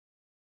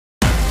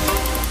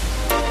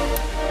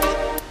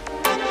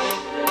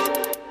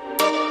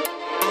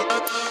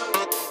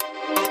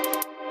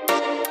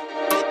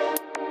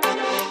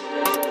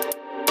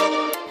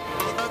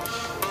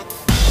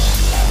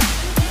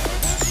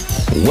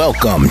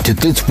welcome to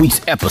this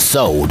week's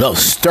episode of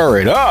Stir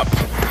It Up.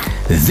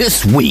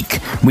 This week,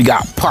 we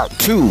got part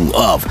 2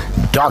 of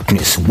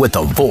Darkness with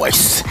a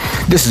Voice.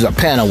 This is a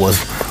panel with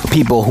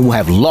people who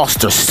have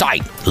lost their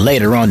sight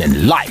later on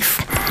in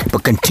life,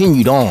 but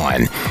continued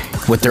on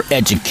with their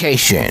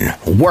education,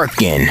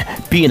 working,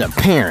 being a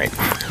parent,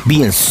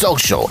 being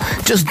social,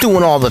 just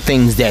doing all the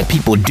things that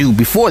people do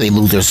before they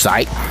lose their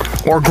sight,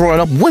 or growing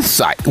up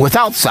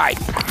without sight.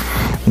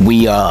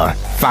 We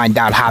find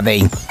out how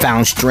they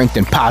found strength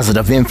and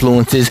positive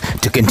influences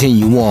to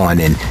continue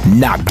on and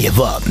not give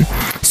up.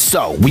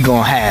 So we're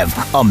gonna have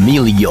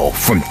Emilio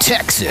from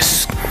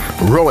Texas,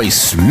 Roy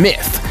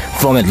Smith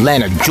from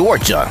Atlanta,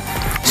 Georgia,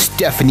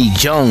 Stephanie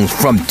Jones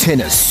from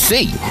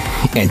Tennessee,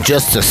 and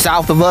just to the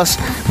south of us,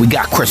 we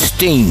got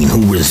Christine,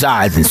 who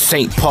resides in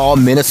St. Paul,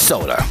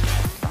 Minnesota.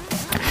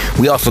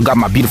 We also got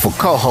my beautiful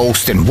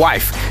co-host and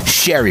wife,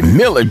 Sherry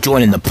Miller,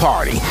 joining the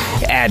party,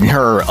 adding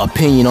her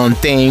opinion on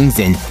things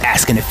and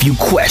asking a few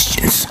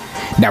questions.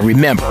 Now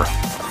remember,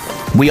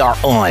 we are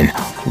on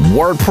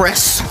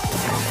WordPress,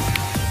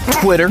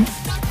 Twitter,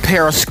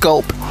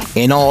 Periscope,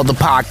 and all the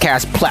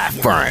podcast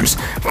forums.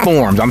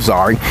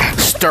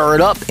 Stir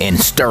It Up, and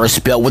Stir is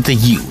spelled with a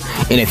U.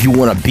 And if you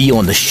want to be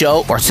on the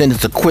show or send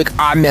us a quick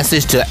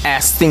iMessage to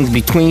ask things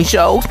between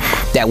shows,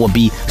 that will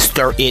be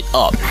Stir It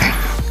Up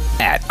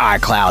at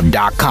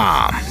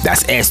iCloud.com.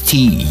 That's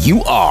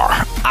STURITUP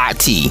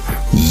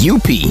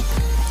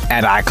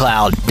at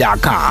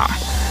iCloud.com.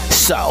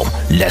 So,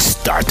 let's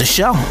start the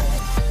show.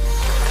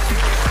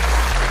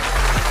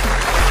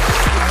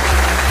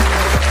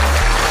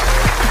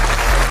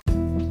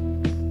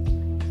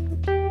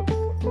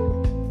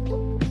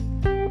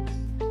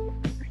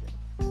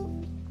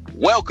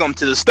 Welcome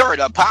to the Stir It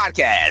Up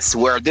podcast,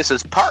 where this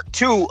is part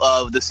 2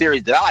 of the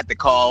series that I like to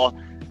call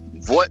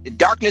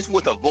Darkness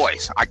with a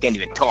Voice. I can't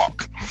even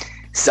talk.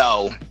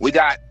 So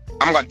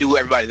I'm going to do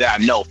everybody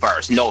that I know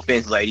first. No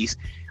offense, ladies.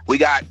 We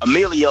got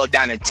Emilio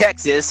down in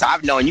Texas.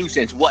 I've known you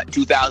since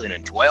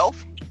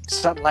 2012?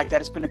 Something like that.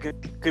 It's been a good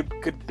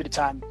bit of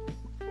time.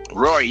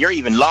 Roy, you're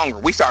even longer.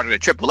 We started at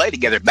AAA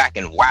together back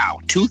in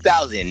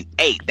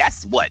 2008.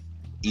 That's what?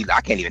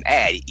 I can't even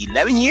add.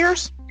 11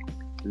 years?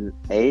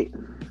 8.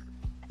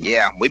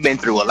 Yeah, we've been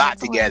through a lot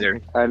together.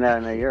 Oh, no,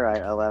 you're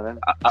right, 11.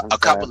 A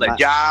couple of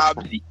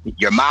jobs,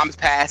 your mom's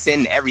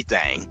passing,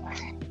 everything.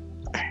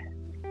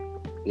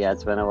 Yeah,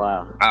 it's been a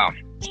while.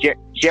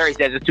 Sherry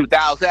says it's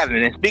 2007.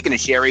 And speaking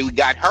of Sherry, we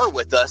got her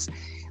with us.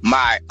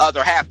 My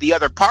other half, the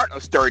other part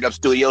of Stir It Up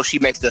Studio, she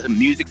makes the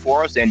music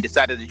for us and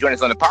decided to join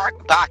us on the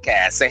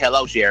podcast. Say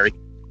hello, Sherry.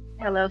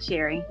 Hello,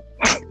 Sherry.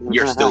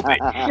 You're stupid.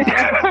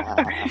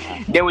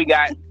 Then we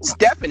got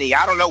Stephanie.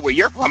 I don't know where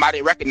you're from. I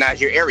didn't recognize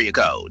your area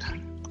code.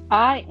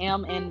 I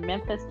am in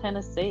Memphis,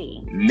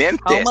 Tennessee. Memphis.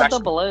 Home of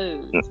the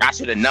blues. I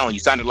should have known. You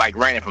sounded like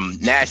Randy from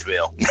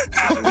Nashville.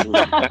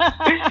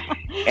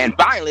 And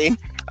finally,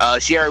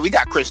 Sherry, we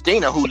got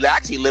Christina, who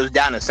actually lives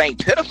down in St.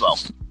 Petersburg.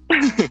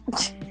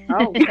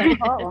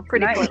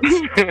 Pretty nice. close.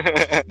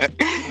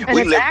 And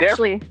We it's live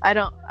actually, there.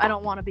 I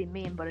don't want to be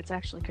mean, but it's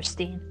actually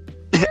Christine.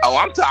 Oh,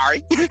 I'm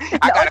sorry.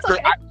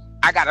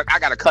 I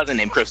got a cousin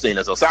named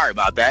Christina, so sorry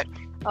about that.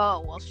 Oh,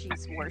 well,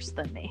 she's worse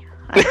than me.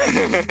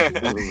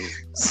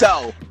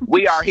 So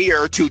we are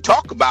here to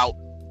talk about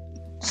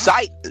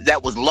sight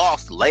that was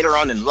lost later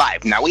on in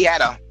life. Now, we had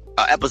a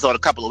episode a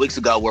couple of weeks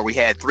ago where we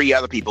had 3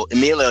 other people.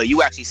 Emilio,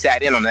 you actually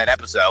sat in on that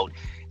episode.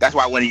 That's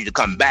why I wanted you to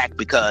come back,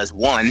 because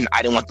 1,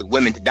 I didn't want the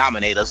women to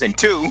dominate us, and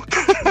 2,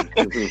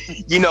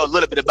 you know a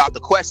little bit about the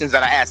questions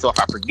that I asked. So if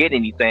I forget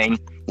anything,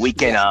 we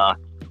can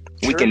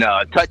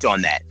touch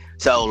on that.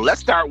 So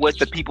let's start with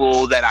the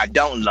people that I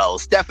don't know.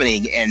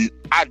 Stephanie, and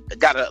I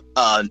got a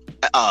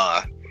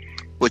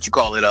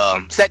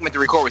segment to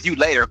record with you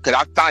later, because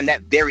I find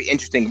that very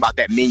interesting about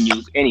that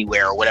Menus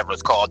Anywhere or whatever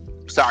it's called.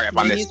 Sorry if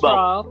I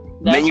misspoke.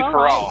 Menu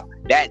for all.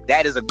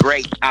 That is a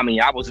great. I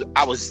mean, I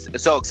was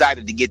so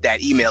excited to get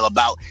that email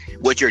about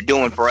what you're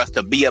doing for us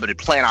to be able to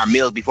plan our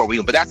meals before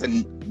we. But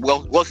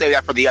we'll save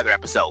that for the other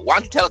episode. Why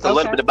don't you tell us a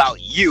little bit about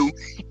you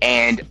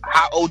and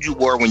how old you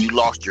were when you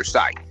lost your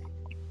sight?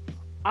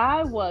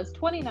 I was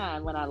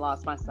 29 when I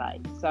lost my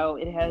sight. So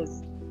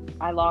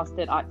I lost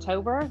it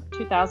October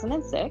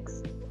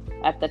 2006.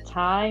 At the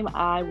time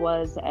I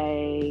was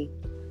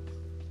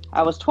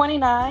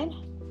 29.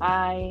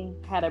 I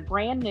had a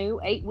brand new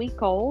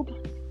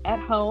 8-week-old at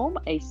home,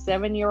 a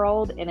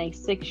 7-year-old and a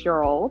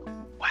 6-year-old.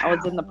 Wow. I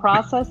was in the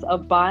process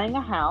of buying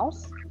a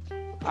house.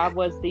 I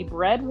was the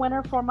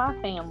breadwinner for my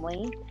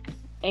family,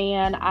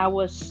 and I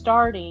was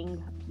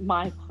starting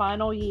my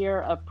final year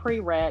of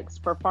prereqs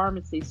for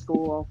pharmacy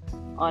school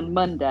on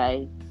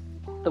Monday,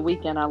 the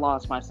weekend I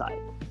lost my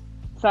sight.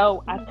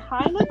 So I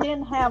kind of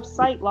didn't have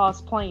sight loss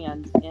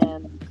plans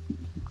in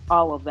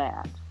all of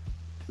that.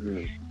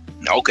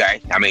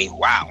 Okay. I mean,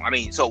 wow. I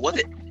mean, so was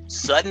it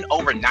sudden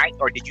overnight,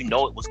 or did you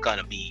know it was going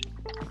to be,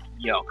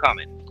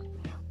 coming?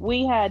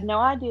 We had no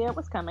idea it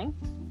was coming.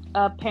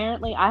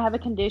 Apparently, I have a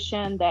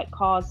condition that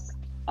caused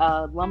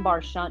a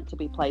lumbar shunt to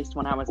be placed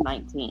when I was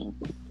 19.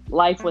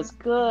 Life was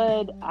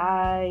good.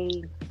 I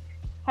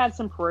had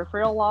some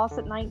peripheral loss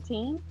at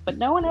 19, but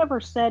no one ever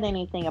said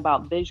anything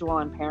about visual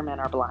impairment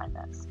or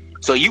blindness.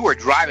 So you were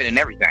driving and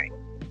everything.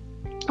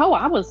 Oh,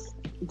 I was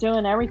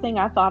doing everything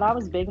I thought I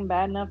was big and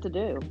bad enough to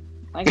do.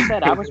 Like I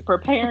said, I was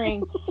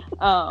preparing.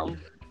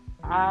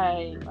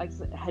 I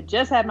had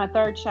just had my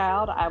third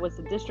child. I was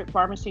a district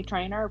pharmacy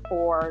trainer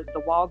for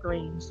the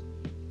Walgreens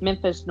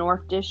Memphis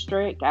North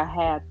District. I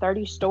had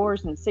 30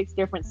 stores in 6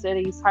 different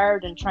cities,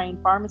 hired and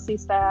trained pharmacy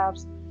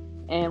staffs,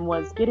 and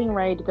was getting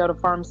ready to go to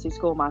pharmacy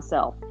school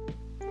myself.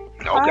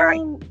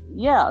 Okay.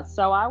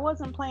 So I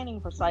wasn't planning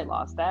for sight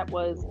loss. That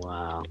was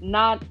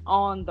not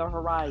on the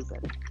horizon.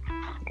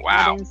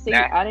 Wow.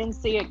 I didn't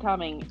see it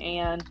coming.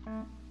 And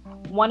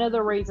one of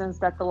the reasons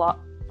that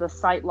the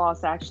sight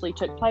loss actually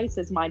took place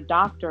is my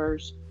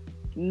doctors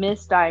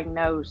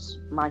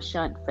misdiagnosed my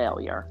shunt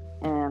failure.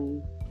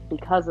 And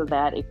because of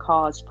that, it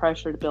caused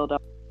pressure to build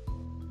up.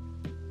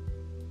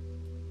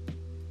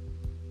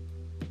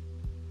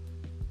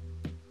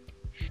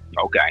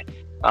 Okay.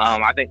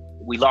 I think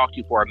we lost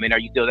you for a minute. Are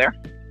you still there?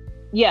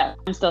 Yeah,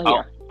 I'm still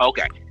here. Oh,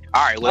 okay.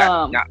 All right.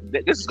 Well, now,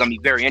 this is going to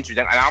be very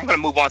interesting. And I'm going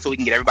to move on so we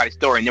can get everybody's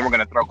story, and then we're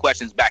going to throw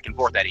questions back and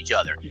forth at each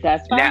other.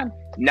 That's fine.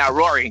 Now,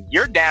 Rory,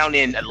 you're down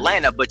in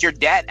Atlanta, but your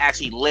dad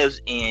actually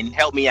lives in,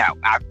 help me out.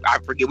 I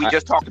forget. We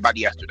just talked about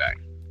it yesterday.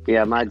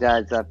 Yeah, my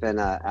dad's up in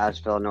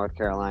Asheville, North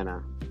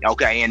Carolina.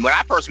 Okay, and when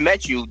I first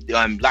met you,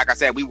 like I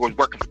said, we were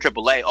working for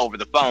AAA over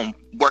the phone,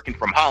 working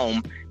from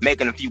home,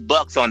 making a few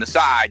bucks on the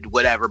side,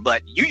 whatever.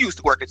 But you used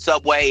to work at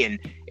Subway and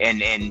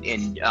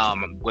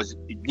was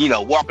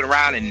walking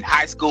around in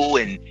high school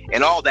and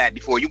all that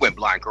before you went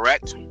blind,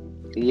 correct?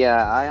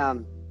 Yeah,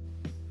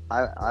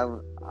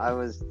 I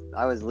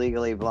was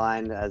legally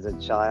blind as a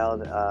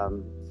child,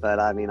 but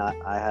I mean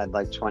I had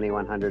like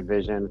 2100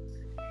 vision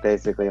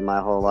basically my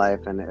whole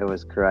life, and it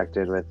was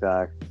corrected with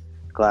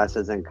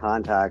glasses and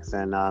contacts,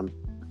 and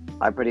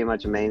I pretty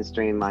much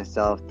mainstreamed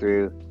myself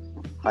through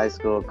high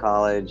school,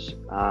 college.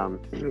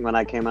 When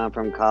I came out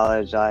from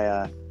college,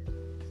 I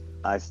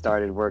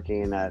started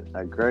working at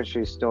a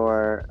grocery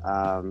store,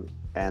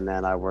 and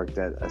then I worked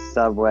at a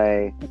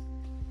Subway,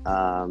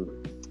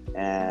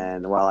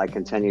 and while I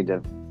continued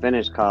to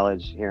finish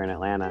college here in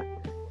Atlanta.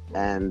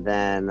 And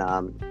then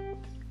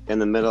in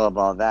the middle of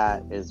all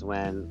that is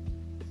when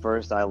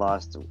first I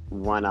lost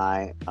one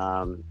eye.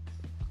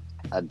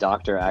 A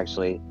doctor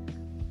actually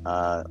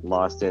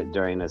lost it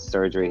during a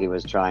surgery. He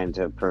was trying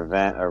to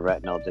prevent a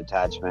retinal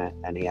detachment,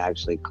 and he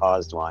actually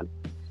caused one.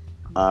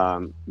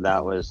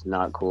 That was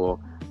not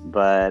cool,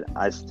 but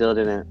I still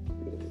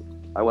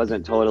I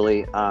wasn't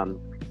totally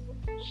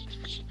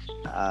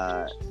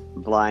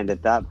blind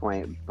at that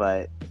point,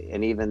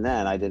 and even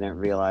then I didn't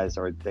realize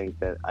or think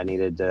that I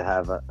needed to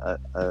have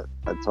a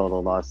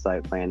total lost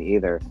sight plan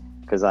either,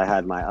 because I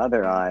had my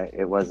other eye.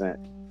 It wasn't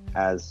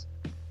as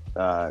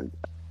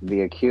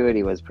the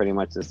acuity was pretty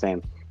much the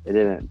same. It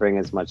didn't bring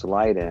as much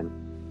light in,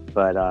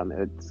 but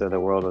so the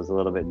world was a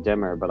little bit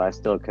dimmer, but I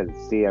still could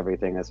see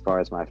everything as far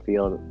as my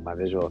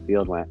visual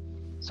field went.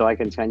 So I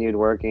continued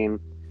working,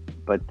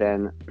 but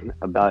then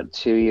about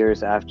 2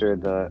 years after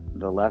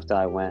the left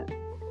eye went,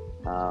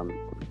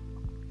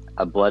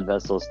 a blood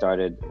vessel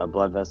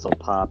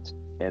popped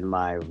in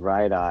my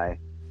right eye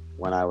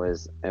when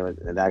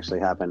it actually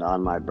happened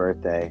on my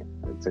birthday.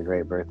 It's a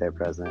great birthday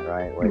present,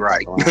 right?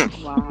 Right.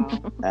 Wow.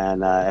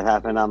 And it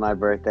happened on my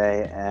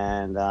birthday,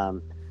 and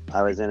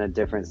I was in a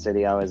different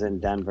city. I was in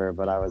Denver,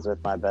 but I was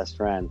with my best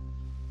friend,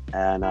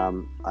 and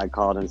I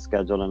called and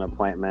scheduled an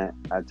appointment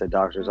at the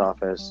doctor's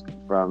office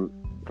from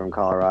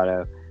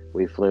Colorado.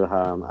 We flew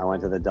home. I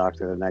went to the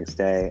doctor the next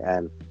day,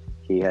 and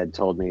he had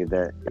told me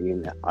that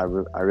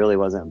I really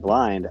wasn't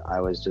blind. I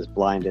was just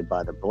blinded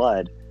by the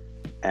blood,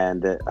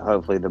 and that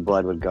hopefully the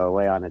blood would go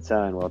away on its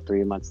own. Well,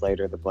 3 months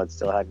later, the blood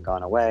still hadn't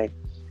gone away.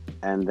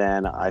 And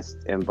then I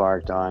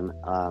embarked on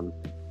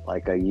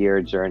like a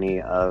year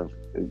journey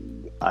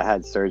I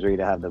had surgery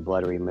to have the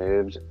blood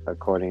removed.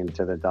 According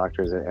to the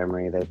doctors at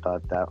Emory, they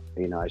thought that,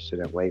 I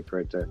shouldn't wait for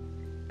it to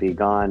be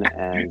gone.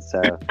 And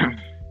so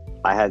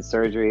I had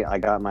surgery. I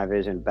got my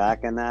vision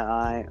back in that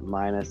eye,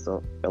 minus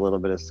a little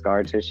bit of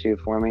scar tissue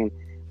forming.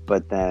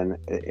 But then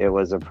it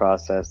was a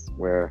process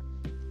where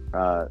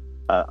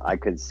I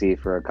could see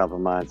for a couple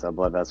months. A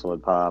blood vessel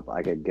would pop.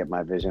 I could get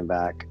my vision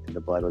back.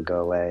 The blood would go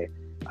away.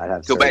 I'd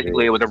have so surgery.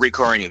 Basically, it was a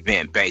recurring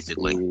event,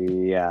 basically.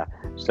 Yeah.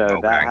 So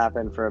that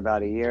happened for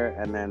about a year,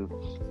 and then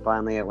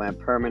finally it went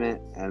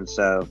permanent. And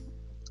so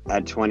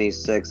at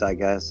 26, I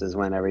guess, is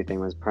when everything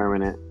was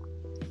permanent.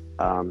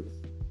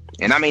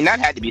 And I mean, that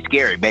had to be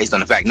scary based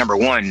on the fact, number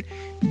one,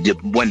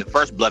 when the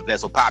first blood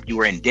vessel popped, you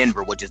were in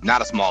Denver, which is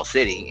not a small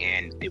city.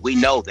 And we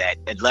know that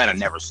Atlanta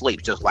never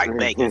sleeps, just like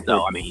Vegas.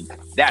 So, I mean,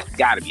 that's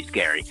got to be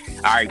scary.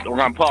 All right, we're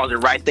going to pause it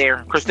right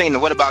there. Christina,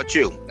 what about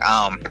you?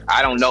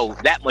 I don't know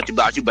that much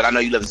about you, but I know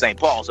you live in St.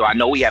 Paul. So I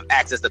know we have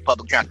access to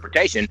public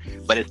transportation,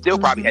 but it still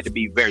probably had to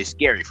be very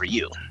scary for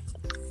you.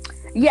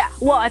 Yeah,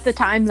 well, at the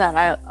time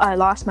that I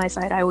lost my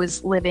sight, I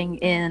was living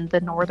in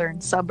the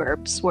northern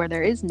suburbs where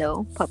there is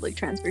no public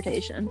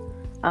transportation.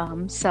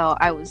 So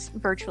I was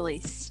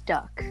virtually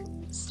stuck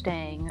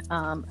staying.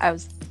 I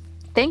was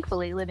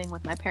thankfully living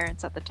with my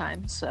parents at the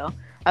time, so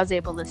I was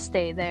able to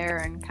stay there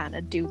and kind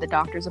of do the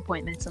doctor's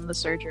appointments and the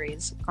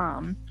surgeries.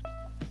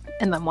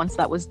 And then once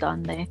that was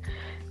done, they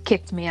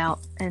kicked me out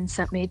and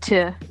sent me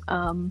to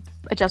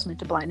adjustment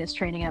to blindness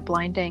training at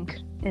Blind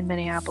Inc. in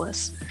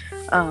Minneapolis.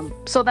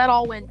 So that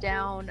all went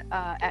down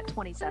at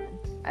 27.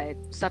 I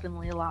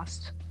suddenly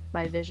lost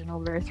my vision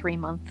over a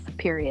 3-month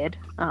period.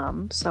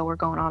 So we're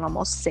going on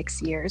almost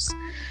 6 years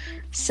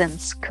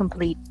since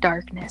complete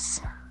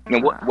darkness.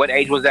 And what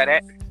age was that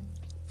at?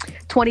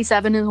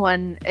 27 is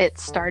when it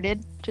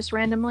started, just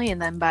randomly,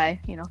 and then by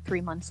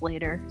 3 months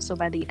later, so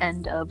by the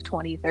end of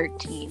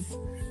 2013,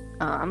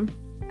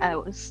 I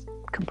was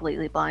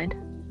completely blind.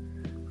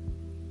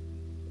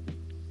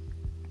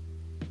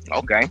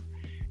 Okay.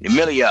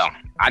 Emilio,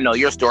 I know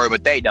your story,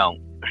 but they don't.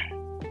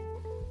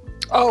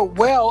 Oh,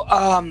 well,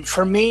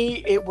 for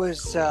me, it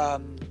was, I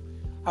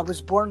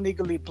was born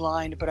legally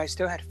blind, but I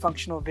still had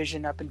functional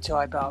vision up until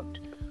about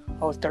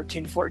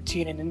 13,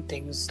 14, and then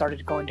things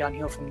started going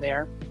downhill from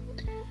there.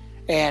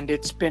 And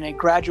it's been a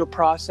gradual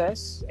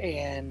process,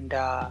 and,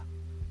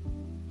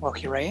 well,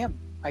 here I am.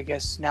 I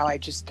guess now I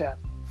just see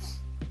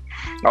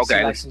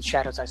lights and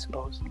shadows, I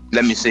suppose.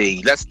 Let me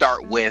see. Let's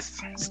start with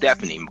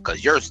Stephanie,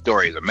 because your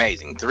story is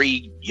amazing.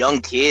 3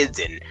 young kids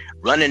and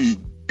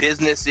running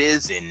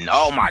businesses, and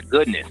oh my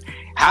goodness.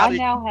 I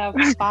now have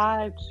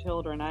 5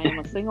 children. I am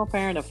a single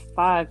parent of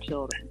 5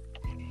 children.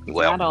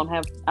 Well, I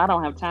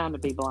don't have time to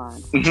be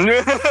blind.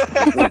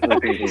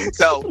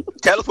 So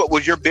tell us, what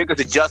was your biggest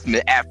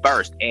adjustment at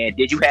first, and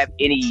did you have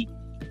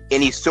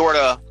any sort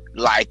of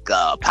like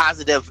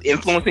positive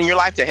influence in your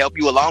life to help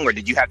you along, or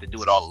did you have to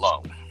do it all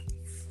alone?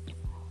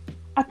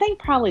 I think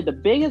probably the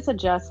biggest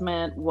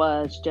adjustment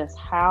was just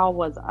how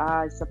was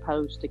I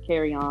supposed to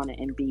carry on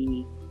and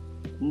be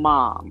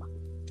mom.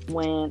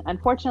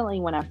 Unfortunately,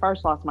 when I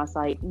first lost my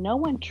sight, no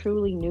one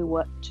truly knew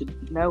what to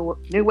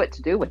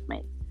do with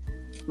me.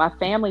 My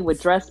family would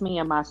dress me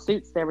in my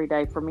suits every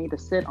day for me to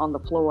sit on the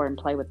floor and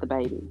play with the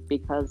baby,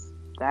 because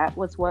that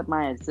was what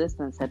my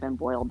existence had been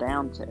boiled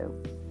down to.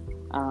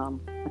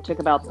 It took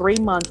about 3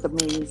 months of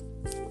me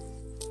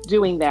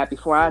doing that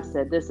before I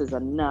said, this is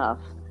enough.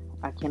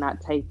 I cannot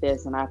take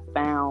this. And I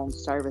found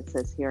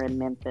services here in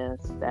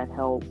Memphis that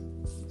helped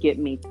get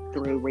me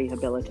through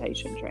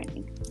rehabilitation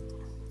training.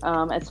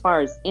 As far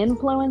as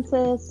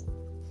influences,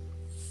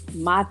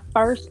 my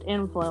first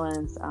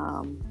influence,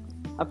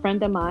 a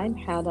friend of mine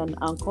had an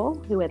uncle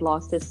who had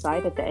lost his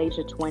sight at the age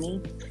of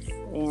 20,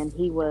 and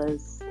he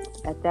was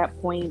at that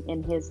point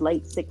in his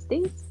late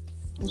 60s.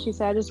 And she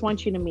said, I just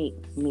want you to meet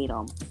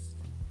him.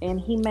 And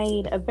he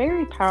made a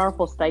very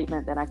powerful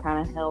statement that I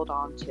kind of held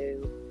on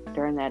to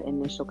during that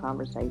initial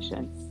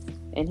conversation.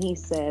 And he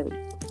said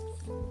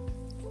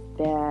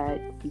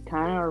that you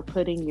kind of are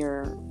putting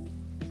your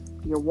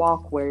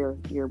walk where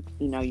you're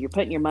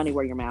putting your money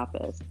where your mouth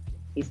is.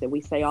 He said,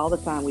 we say all the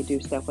time we do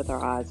stuff with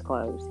our eyes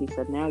closed. He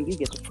said, now you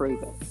get to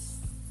prove it.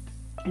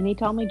 And he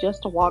told me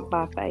just to walk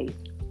by faith.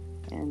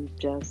 And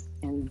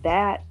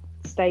that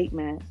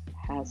statement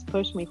has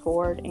pushed me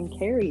forward and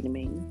carried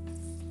me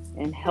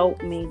and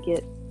helped me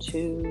get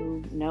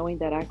to knowing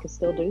that I could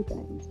still do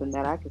things and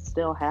that I could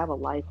still have a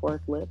life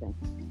worth living.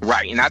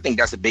 Right. And I think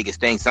that's the biggest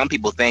thing. Some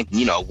people think,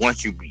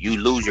 once you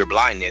lose your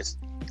blindness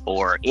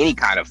or any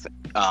kind of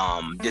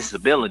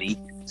disability,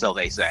 so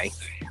they say,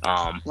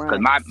 because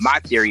my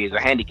theory is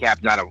a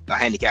handicap, not a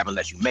handicap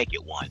unless you make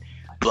it one.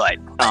 But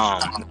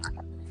I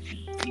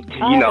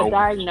have a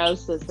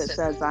diagnosis that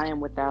says I am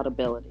without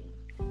ability.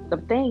 The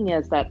thing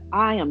is that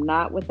I am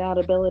not without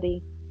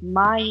ability.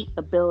 My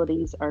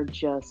abilities are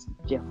just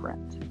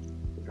different.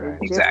 They're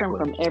different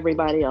from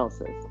everybody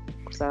else's.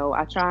 So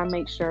I try and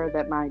make sure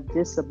that my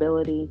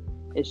disability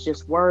is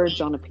just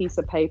words on a piece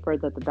of paper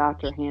that the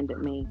doctor handed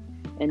me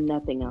and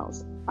nothing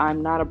else.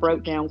 I'm not a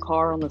broke down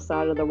car on the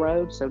side of the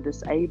road, so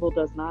disabled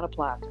does not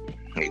apply to me.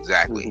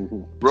 Exactly.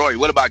 Roy,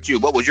 what about you?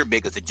 What was your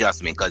biggest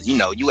adjustment? Because,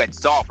 you had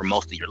Saul for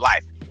most of your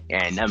life.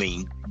 And,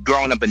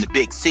 growing up in the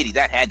big city,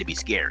 that had to be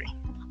scary.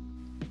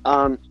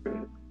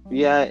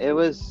 Yeah, it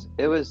was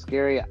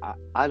scary.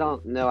 I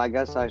don't know. I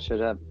guess I should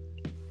have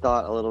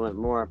thought a little bit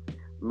more.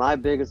 My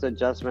biggest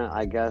adjustment,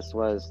 I guess,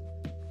 was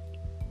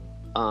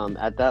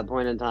at that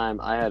point in time,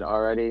 I had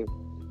already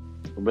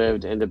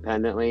lived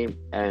independently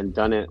and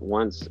done it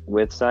once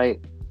with sight.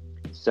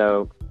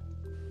 So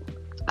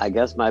I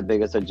guess my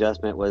biggest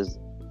adjustment was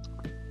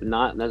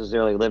not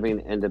necessarily living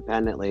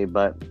independently,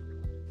 but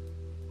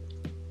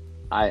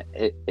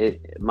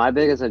my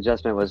biggest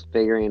adjustment was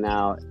figuring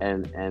out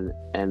and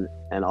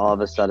all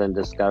of a sudden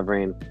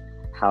discovering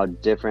how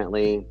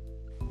differently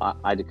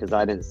because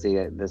I didn't see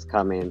this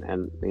coming,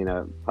 and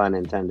pun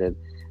intended,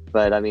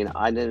 but I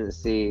didn't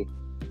see.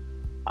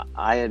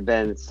 I had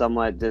been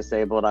somewhat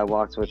disabled. I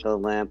walked with a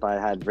limp. I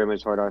had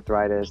rheumatoid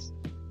arthritis,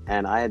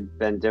 and I had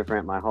been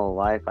different my whole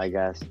life, I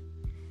guess.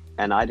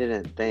 And I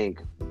didn't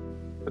think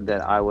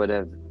that I would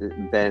have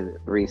been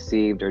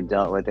received or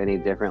dealt with any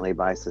differently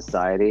by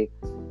society.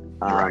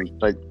 Right.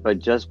 But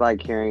just by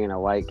carrying a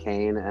white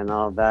cane and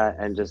all that,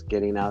 and just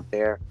getting out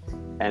there,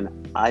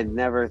 and I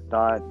never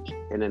thought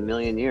in a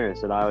million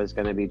years that I was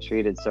going to be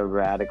treated so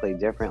radically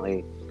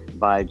differently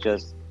by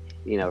just,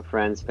 you know,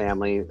 friends,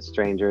 family,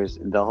 strangers,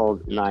 the whole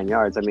 9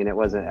 yards. I mean, it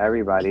wasn't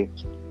everybody.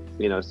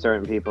 You know,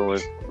 certain people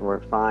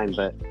were fine,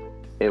 but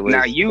it was.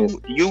 Now you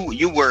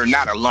were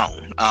not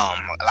alone.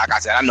 Like I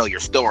said, I know your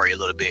story a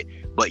little bit,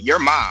 but your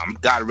mom,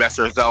 God rest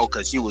her soul,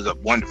 because she was a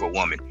wonderful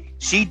woman.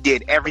 She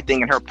did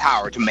everything in her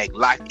power to make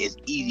life as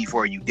easy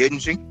for you, didn't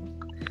she?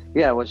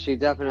 Yeah, well, she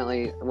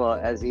definitely,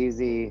 as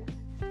easy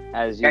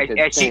as you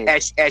could think.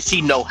 As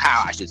she know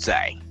how, I should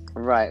say.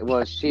 Right.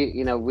 Well, she,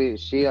 you know,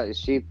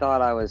 she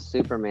thought I was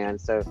Superman.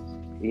 So,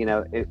 you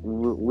know,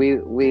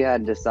 we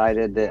had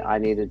decided that I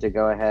needed to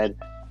go ahead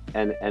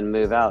and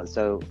move out.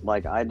 So,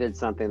 like, I did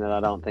something that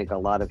I don't think a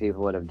lot of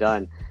people would have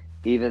done,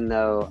 even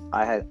though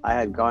I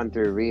had gone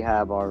through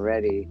rehab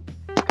already.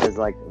 Because,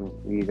 like,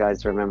 you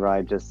guys remember,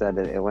 I just said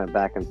that it went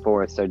back and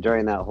forth. So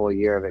during that whole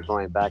year of it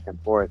going back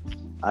and forth,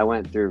 I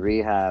went through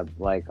rehab,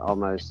 like,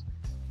 almost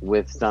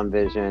with some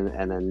vision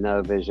and then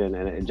no vision,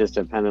 and it just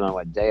depended on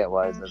what day it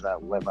was,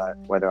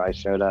 whether I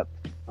showed up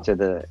to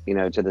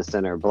the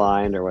center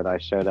blind, or whether I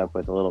showed up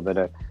with a little bit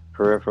of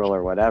peripheral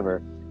or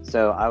whatever.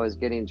 So I was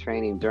getting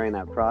training during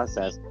that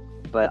process,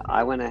 but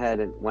I went ahead,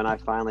 and when I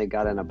finally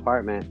got an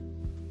apartment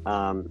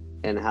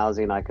in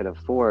housing I could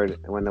afford,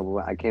 when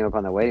I came up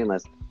on the waiting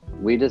list,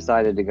 we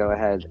decided to go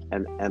ahead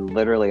and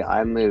literally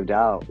I moved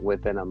out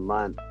within a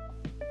month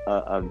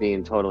of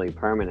being totally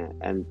permanent,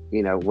 and,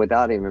 you know,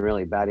 without even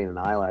really batting an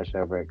eyelash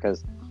over it,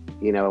 because,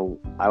 you know,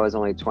 I was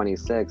only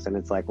 26, and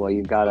it's like, well,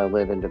 you've got to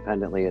live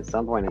independently at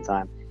some point in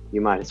time. You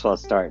might as well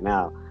start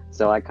now.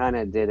 So I kind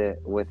of did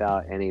it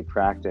without any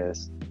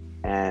practice,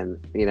 and,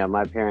 you know,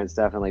 my parents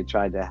definitely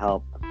tried to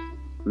help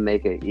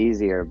make it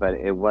easier, but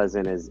it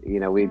wasn't as, you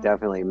know, we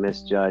definitely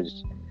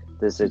misjudged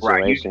the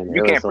situation. Right.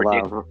 You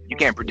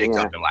can't predict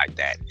something like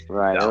that.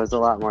 Right. No. It was a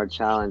lot more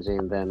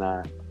challenging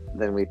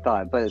than we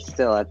thought, but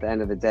still, at the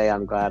end of the day,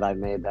 I'm glad I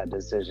made that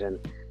decision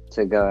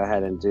to go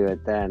ahead and do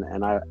it then.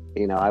 And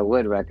I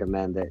would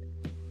recommend that,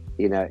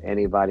 you know,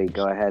 anybody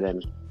go ahead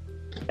and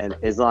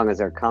as long as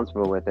they're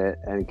comfortable with it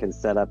and can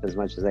set up as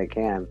much as they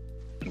can,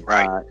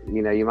 right.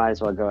 You know, you might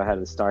as well go ahead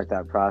and start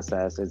that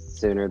process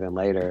sooner than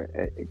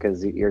later,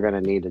 because you're going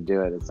to need to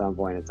do it at some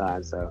point in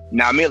time. So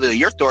now, Amelia,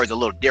 your story is a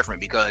little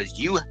different, because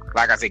you,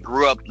 like I said,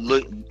 grew up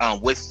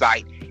with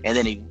sight, and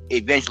then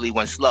eventually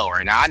went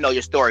slower. Now, I know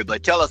your story,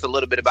 but tell us a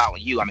little bit about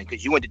you. I mean,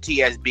 because you went to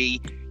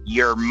TSB,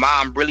 your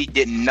mom really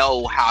didn't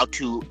know how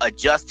to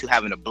adjust to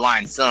having a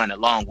blind son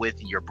along with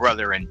your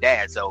brother and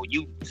dad. So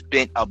you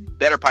spent a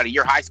better part of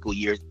your high school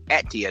years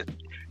at TSB.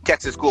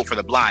 Texas School for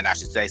the Blind, I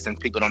should say, since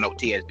people don't know what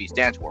TSB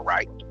stands for,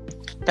 right?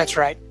 That's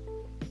right.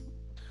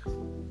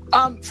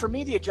 For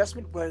me, the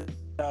adjustment was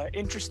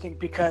interesting,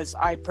 because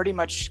I pretty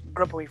much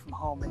grew up away from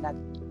home in that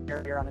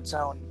area on its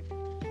own.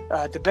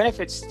 The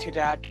benefits to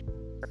that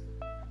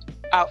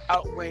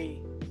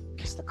outweigh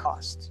the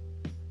cost.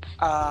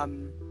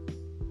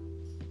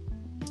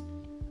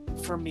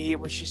 For me, it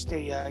was just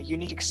a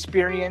unique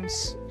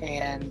experience,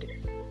 and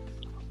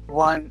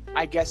one,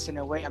 I guess, in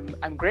a way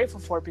I'm grateful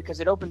for it, because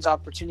it opens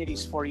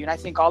opportunities for you. And I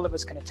think all of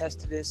us can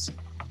attest to this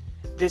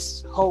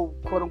whole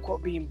quote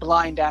unquote being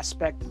blind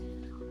aspect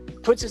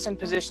puts us in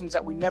positions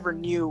that we never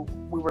knew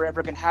we were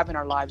ever going to have in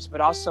our lives,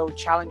 but also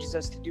challenges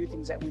us to do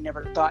things that we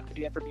never thought could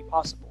ever be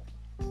possible.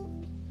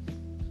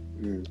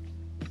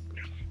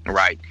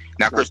 Right.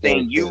 Now,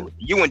 Christine, you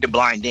went to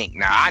Blind Ink.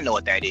 Now, I know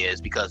what that is,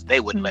 because they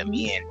wouldn't let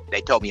me in.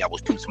 They told me I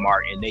was too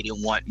smart, and they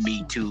didn't want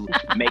me to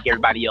make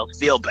everybody else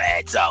feel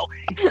bad. So,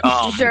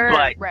 sure,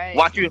 but right.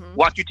 why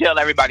don't you tell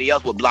everybody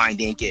else what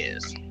Blind Ink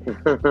is?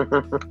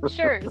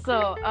 Sure.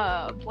 So,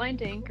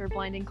 Blind Ink, or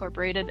Blind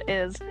Incorporated,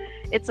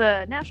 it's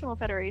a national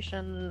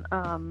federation.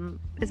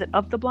 Is it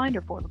of the blind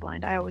or for the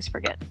blind? I always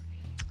forget.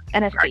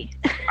 NFB.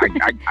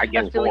 I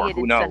guess for,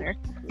 who knows? Center.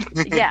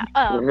 Yeah.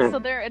 So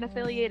they're an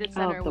affiliated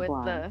center with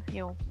the,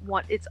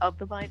 it's of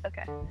the blind.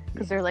 Okay.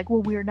 Because they're like,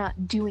 well, we're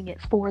not doing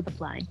it for the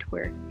blind.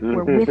 We're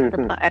with the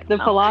blind. The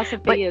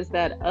philosophy is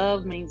that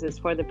of means it's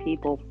for the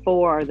people,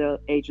 for the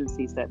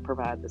agencies that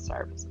provide the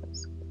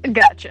services.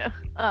 Gotcha.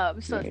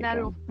 So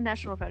it's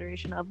National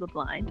Federation of the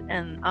Blind,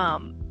 and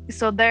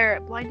so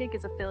Blind Ink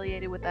is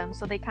affiliated with them.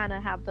 So they kind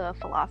of have the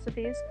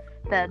philosophies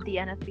that the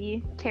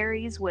NFB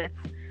carries with.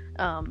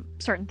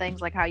 Certain things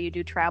like how you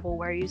do travel,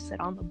 where you sit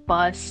on the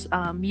bus,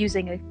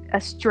 using a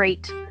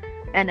straight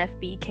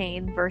NFB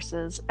cane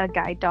versus a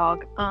guide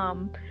dog.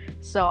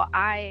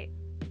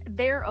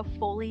 They're a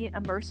fully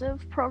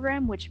immersive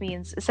program, which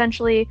means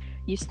essentially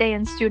you stay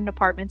in student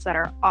apartments that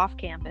are off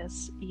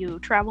campus. You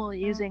travel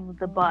using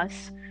the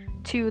bus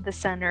to the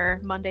center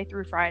Monday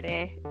through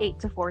Friday. 8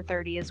 to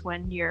 4:30 is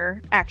when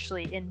you're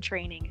actually in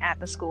training at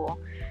the school.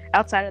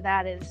 Outside of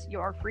that is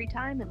your free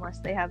time, unless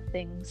they have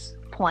things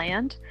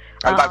planned.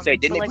 I was about to say,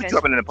 didn't they put you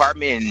up in an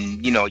apartment,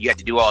 and you had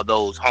to do all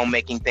those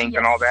homemaking things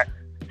and all that?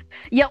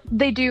 Yep,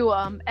 they do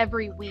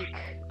every week.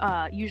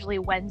 usually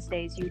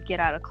Wednesdays you'd get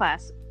out of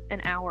class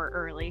an hour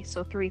early,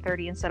 so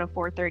 3:30 instead of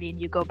 4:30, and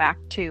you go back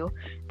to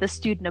the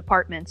student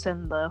apartments,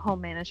 and the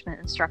home management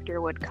instructor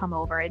would come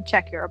over and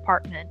check your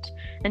apartment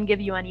and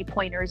give you any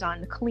pointers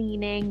on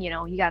cleaning. You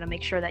know, you got to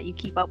make sure that you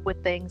keep up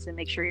with things and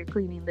make sure you're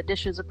cleaning the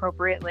dishes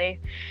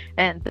appropriately.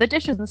 And the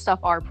dishes and stuff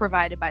are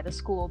provided by the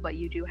school, but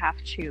you do have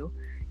to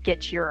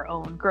get your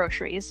own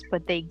groceries.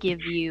 But they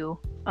give you,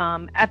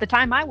 at the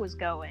time I was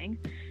going,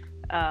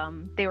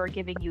 they were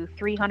giving you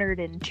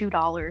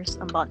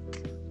 $302 a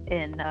month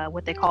in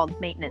what they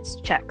called maintenance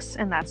checks,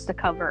 and that's to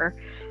cover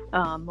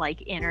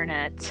like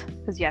internet,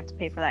 because you have to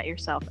pay for that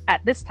yourself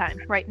at this time.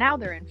 Right now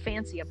they're in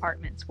fancy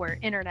apartments where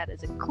internet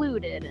is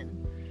included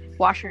and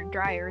washer and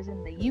dryers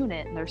in the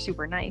unit, and they're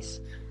super nice.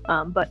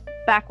 But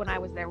back when I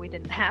was there, we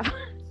didn't have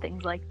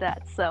things like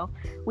that, so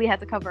we had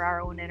to cover our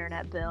own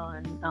internet bill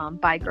and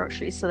buy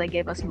groceries. So they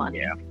gave us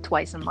money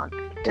twice a month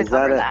to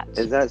cover that.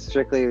 Is that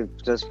strictly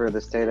just for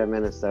the state of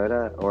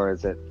Minnesota, or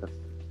is it?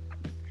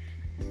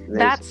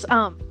 That's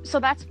so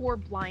that's for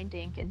Blind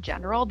Ink in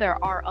general.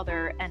 There are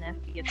other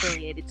NFB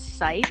affiliated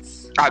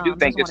sites. I do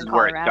think this is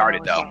where it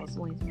started, though.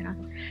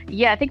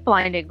 Yeah, I think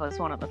Blind Ink was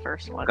one of the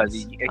first ones.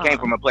 Because it came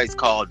from a place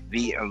called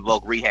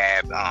Voc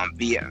Rehab,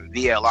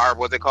 VLR,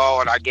 what's it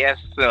called? I guess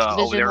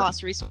Vision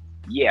Loss Resource.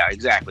 Yeah,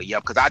 exactly.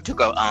 Yep. Because I took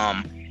a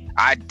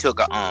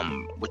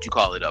what you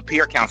call it, a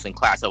peer counseling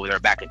class over there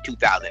back in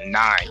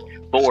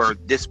 2009 for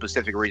this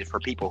specific reason, for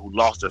people who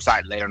lost their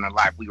sight later in their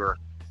life. We were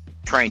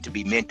trained to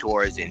be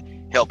mentors and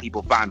help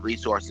people find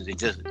resources and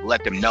just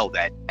let them know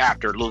that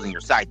after losing your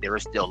sight, there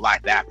is still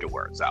life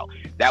afterwards. So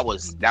that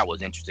was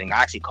interesting. I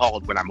actually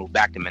called when I moved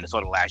back to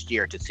Minnesota last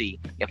year to see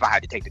if I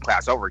had to take the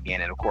class over again,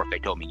 and of course they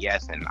told me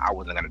yes, and I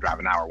wasn't going to drive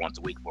an hour once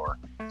a week for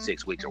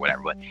 6 weeks or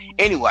whatever. But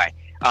anyway,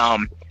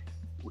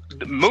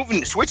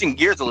 switching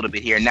gears a little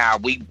bit here. Now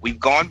we've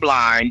gone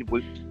blind.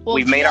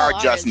 We've made our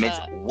adjustments.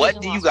 What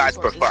do you guys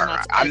prefer?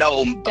 I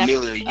know,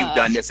 Amelia, you've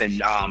done this,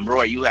 and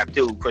Roy, you have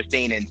too.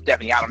 Christine and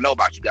Stephanie, I don't know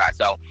about you guys.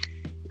 So,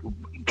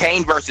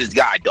 cane versus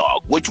guide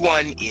dog. Which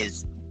one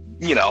is,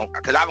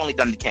 because I've only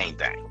done the cane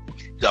thing.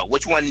 So,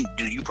 which one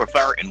do you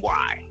prefer and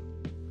why?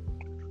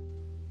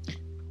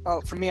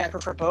 Oh, for me, I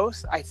prefer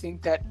both. I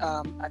think that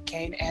a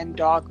cane and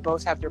dog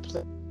both have their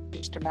place.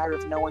 It's just a matter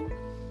of knowing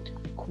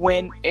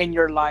when in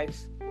your life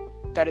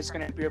that is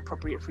going to be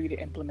appropriate for you to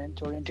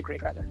implement or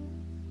integrate, rather.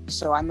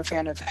 So I'm a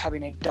fan of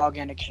having a dog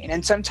and a cane,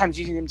 and sometimes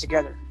using them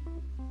together.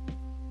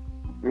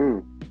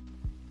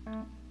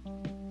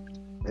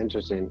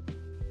 Interesting.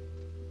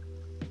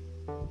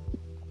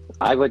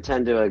 I would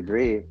tend to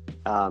agree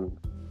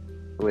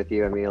with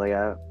you,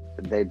 Amelia.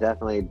 They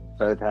definitely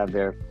both have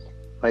their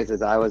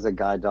places. I was a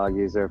guide dog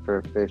user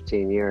for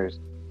 15 years.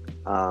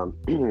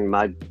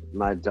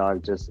 My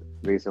dog just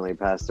recently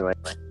passed away.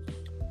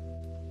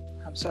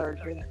 I'm sorry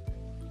to hear that.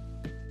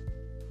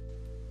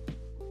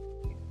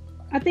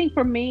 I think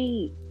for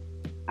me,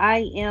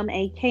 I am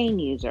a cane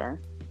user.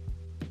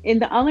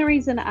 And the only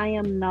reason I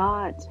am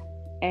not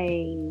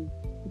a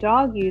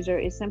dog user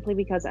is simply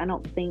because I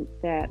don't think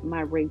that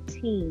my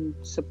routine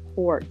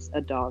supports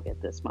a dog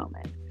at this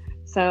moment.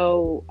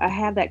 So I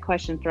have that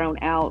question thrown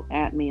out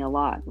at me a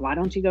lot. Why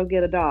don't you go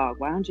get a dog?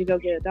 Why don't you go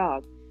get a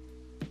dog?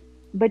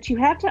 But you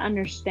have to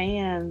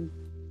understand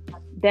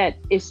that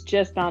it's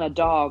just not a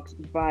dog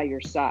by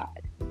your side.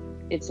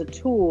 It's a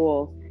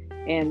tool,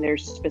 and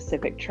there's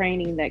specific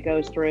training that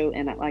goes through.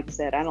 And like I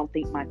said, I don't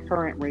think my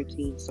current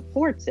routine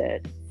supports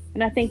it.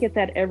 And I think if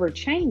that ever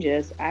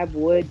changes, I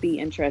would be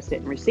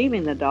interested in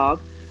receiving the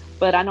dog,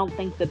 but I don't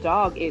think the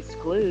dog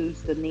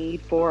excludes the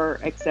need for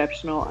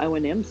exceptional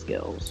O&M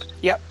skills.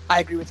 Yep, I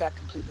agree with that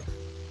completely.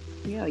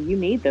 Yeah, you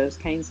need those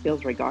cane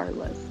skills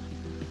regardless.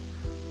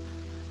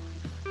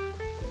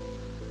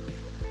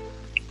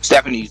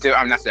 Stephanie,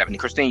 I'm not Stephanie.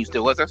 Christine, you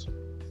still with us?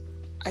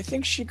 I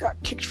think she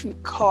got kicked from the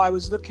call. I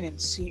was looking.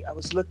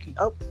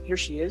 Oh, here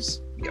she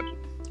is. Yep.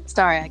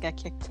 Sorry, I got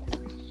kicked.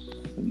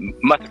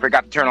 Must have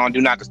forgot to turn on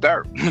Do Not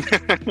Disturb.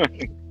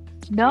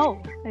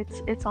 No,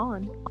 it's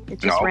on.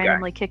 It just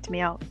randomly kicked me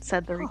out.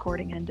 Said the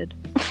recording ended.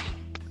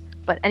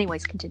 But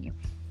anyways, continue.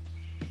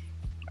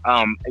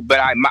 But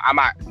I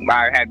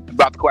had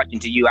brought the question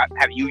to you.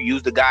 Have you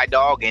used a guide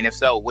dog? And if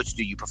so, which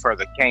do you prefer,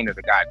 the cane or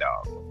the guide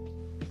dog?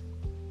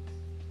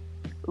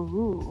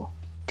 Ooh.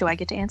 Do I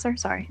get to answer?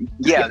 Sorry.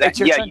 Yeah, that's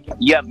your turn.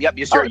 Yep.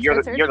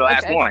 You're the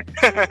last one.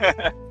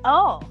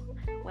 Oh,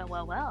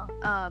 well.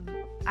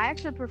 I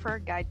actually prefer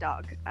guide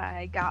dog.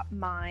 I got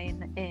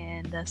mine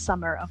in the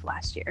summer of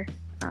last year,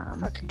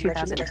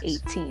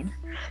 2018.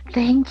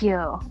 Thank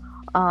you.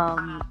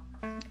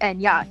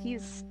 And yeah,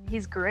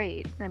 he's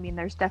great. I mean,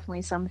 there's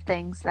definitely some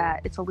things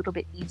that it's a little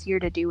bit easier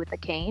to do with the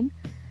cane,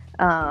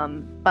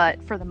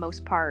 but for the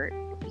most part,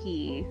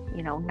 he,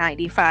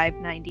 95,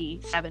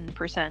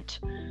 97%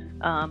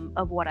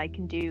 of what I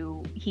can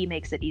do, he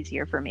makes it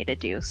easier for me to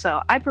do.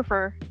 So I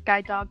prefer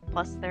guide dog.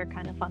 Plus, they're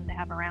kind of fun to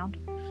have around.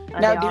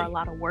 They are a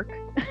lot of work.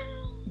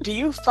 Do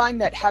you find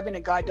that having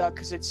a guide dog,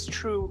 because it's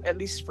true, at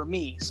least for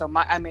me, so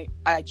I may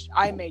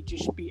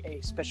just be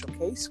a special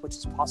case, which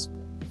is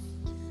possible,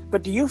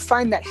 But do you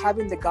find that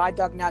having the guide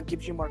dog now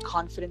gives you more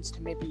confidence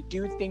to maybe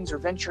do things or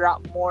venture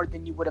out more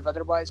than you would have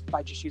otherwise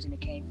by just using a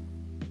cane?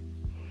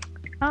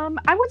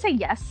 I would say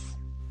yes,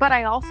 but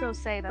I also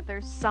say that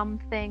there's some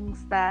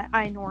things that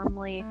I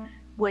normally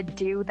would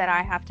do that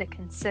I have to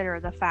consider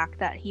the fact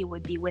that he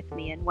would be with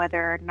me and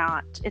whether or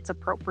not it's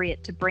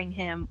appropriate to bring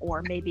him,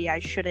 or maybe I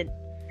shouldn't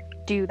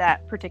do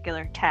that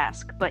particular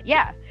task. But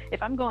yeah,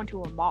 if I'm going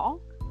to a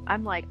mall,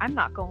 I'm like, I'm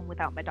not going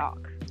without my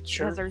dog.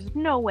 Sure. Because there's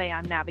no way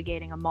I'm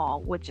navigating a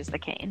mall with just the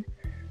cane.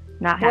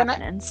 Not Well,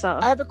 happening. So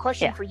I have a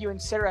question Yeah. for you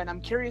and Sarah, and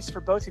I'm curious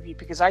for both of you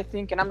because I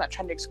think, and I'm not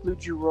trying to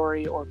exclude you,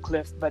 Rory or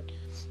Cliff, but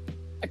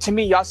to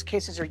me, y'all's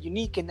cases are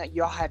unique in that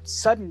y'all had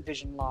sudden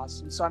vision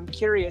loss. And so I'm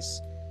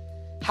curious,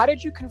 how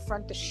did you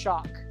confront the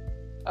shock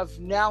of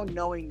now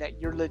knowing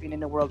that you're living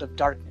in a world of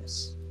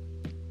darkness?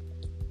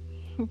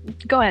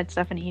 go ahead,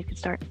 Stephanie, you can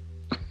start.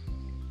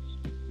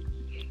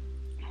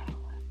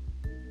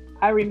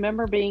 I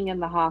remember being in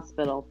the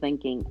hospital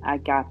thinking, I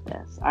got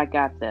this.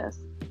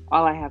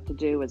 All I have to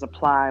do is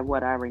apply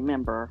what I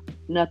remember.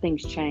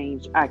 Nothing's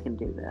changed. I can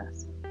do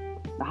this.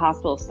 The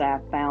hospital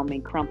staff found me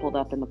crumpled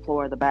up in the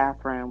floor of the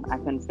bathroom. I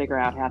couldn't figure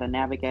out how to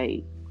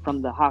navigate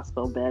from the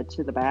hospital bed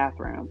to the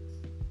bathroom.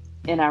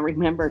 And I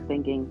remember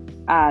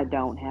thinking, I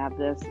don't have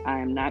this. I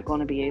am not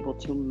going to be able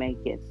to make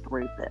it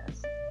through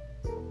this.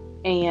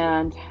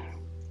 And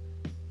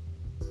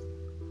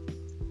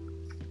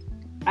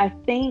I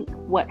think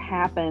what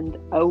happened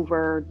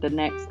over the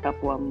next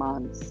couple of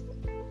months,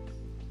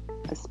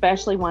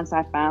 especially once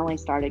I finally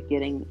started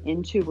getting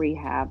into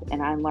rehab,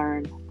 and I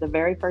learned, the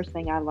very first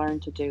thing I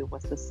learned to do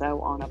was to sew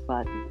on a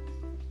button.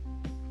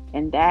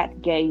 And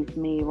that gave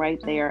me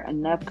right there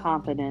enough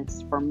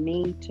confidence for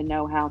me to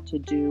know how to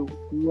do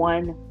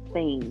one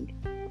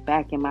thing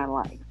back in my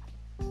life.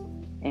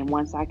 And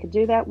once I could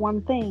do that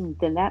one thing,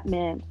 then that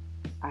meant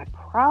I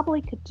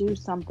probably could do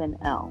something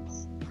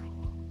else.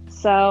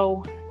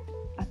 So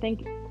I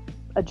think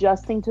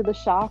adjusting to the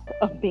shock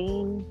of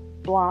being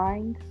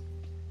blind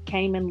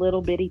came in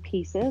little bitty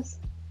pieces,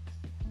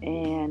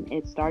 and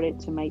it started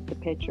to make the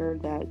picture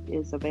that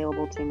is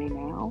available to me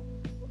now.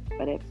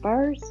 But at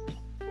first,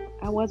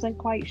 I wasn't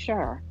quite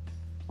sure.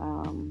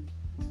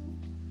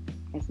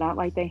 It's not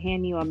like they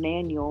hand you a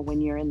manual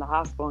when you're in the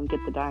hospital and get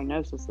the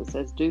diagnosis that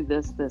says do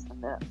this, this,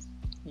 and this.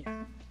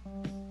 Yeah.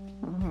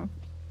 Mm-hmm.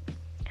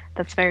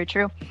 That's very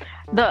true.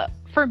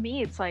 For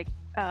me, it's like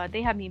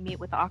they had me meet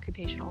with the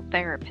occupational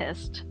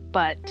therapist,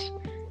 but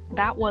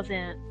that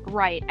wasn't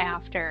right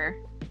after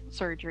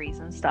surgeries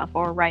and stuff,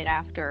 or right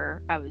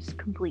after I was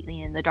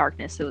completely in the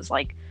darkness. It was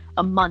like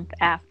a month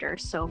after.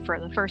 So for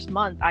the first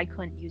month, I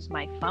couldn't use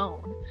my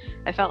phone.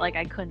 I felt like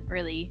I couldn't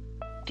really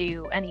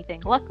do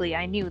anything. Luckily,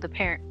 I knew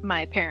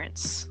my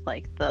parents,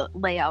 like the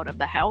layout of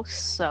the house,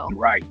 so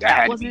Right, that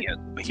had to wasn't be a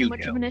too huge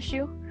much deal. of an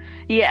issue.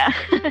 Yeah.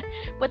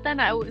 But then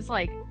I was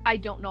like, I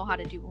don't know how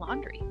to do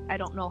laundry. I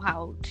don't know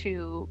how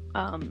to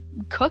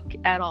cook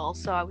at all.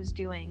 So I was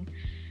doing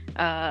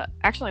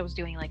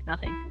like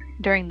nothing.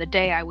 During the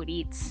day, I would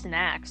eat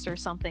snacks or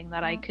something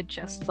that I could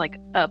just, like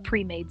a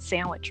pre-made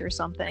sandwich or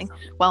something,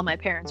 while my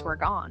parents were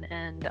gone.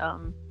 And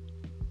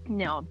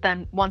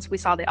then once we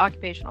saw the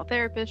occupational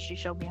therapist, she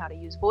showed me how to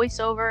use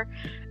voiceover,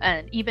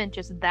 and even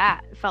just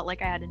that felt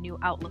like I had a new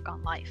outlook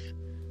on life,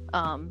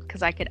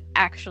 because I could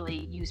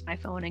actually use my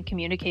phone and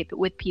communicate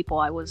with people.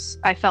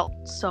 I felt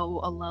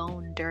so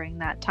alone during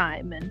that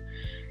time, and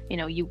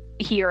you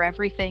hear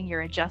everything,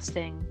 you're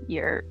adjusting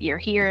your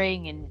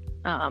hearing, and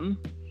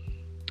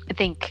I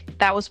think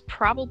that was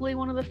probably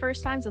one of the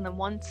first times. And then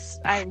once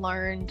I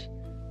learned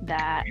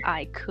that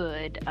I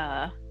could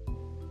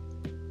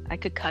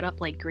cut up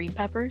like green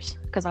peppers,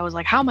 because I was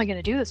like, how am I going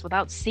to do this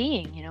without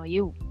seeing?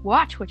 You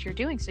watch what you're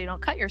doing so you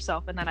don't cut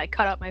yourself. And then I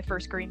cut up my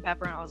first green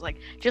pepper, and I was like,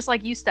 just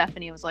like you,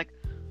 Stephanie, I was like,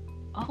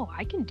 oh,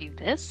 I can do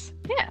this.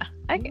 Yeah,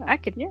 I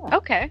could. Yeah.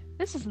 Okay,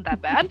 this isn't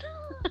that bad.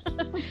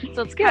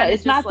 So it's Yeah, kind of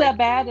it's not that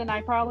bad, and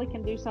I probably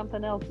can do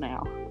something else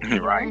now.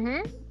 Right.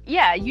 Mm-hmm.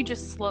 Yeah, you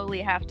just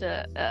slowly have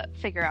to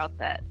figure out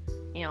that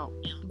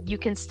you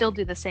can still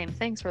do the same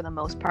things for the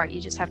most part. You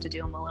just have to do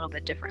them a little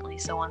bit differently.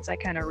 So once I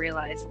kind of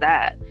realized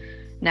that,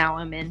 now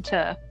I'm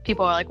into,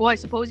 people are like, well, I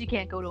suppose you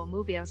can't go to a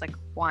movie. I was like,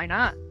 why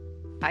not?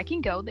 I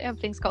can go. They have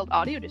things called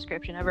audio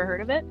description. Ever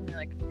heard of it? And they're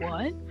like,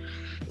 what?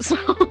 So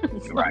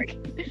it's Right.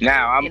 like,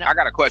 Now, I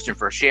got a question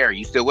for Sherry.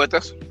 You still with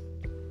us?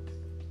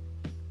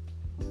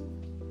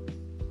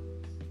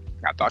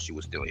 I thought she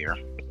was still here.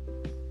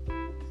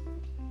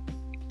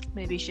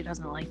 maybe she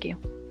doesn't like you.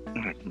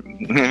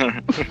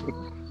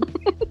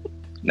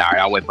 Nah,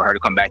 I'll wait for her to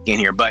come back in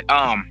here. But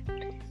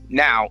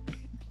now,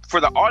 for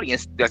the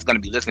audience that's going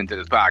to be listening to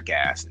this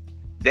podcast,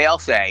 they'll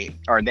say,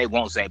 or they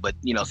won't say, but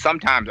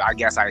sometimes I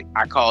guess I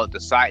call it the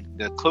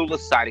clueless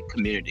sighted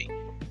community.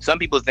 Some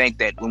people think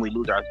that when we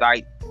lose our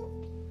sight,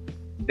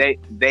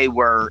 they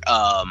were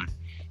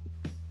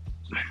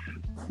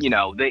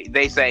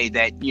they say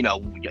that,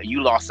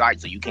 you lost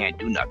sight, so you can't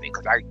do nothing.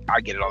 Because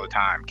I get it all the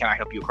time. Can I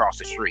help you across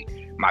the street?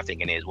 My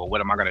thinking is, well,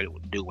 what am I going to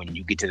do when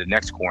you get to the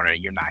next corner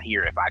and you're not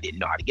here if I didn't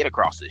know how to get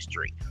across the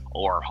street?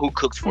 Or who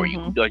cooks for you?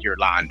 Who does your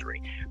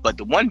laundry? But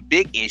the one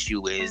big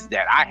issue is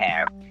that I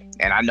have,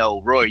 and I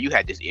know, Roy, you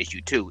had this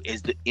issue too,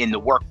 is in the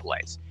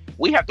workplace.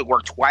 We have to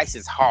work twice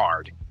as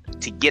hard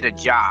to get a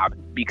job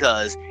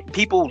because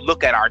people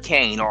look at our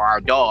cane or our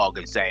dog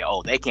and say,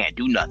 oh, they can't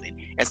do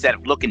nothing, instead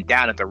of looking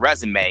down at the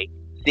resume,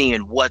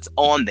 seeing what's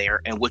on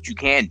there and what you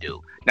can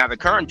do. Now, the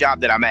current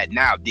job that I'm at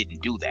now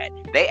didn't do that.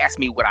 They asked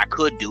me what I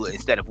could do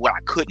instead of what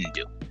I couldn't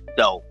do.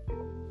 So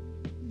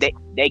they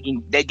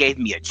gave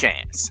me a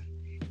chance.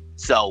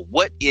 So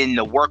what in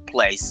the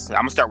workplace, I'm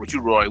going to start with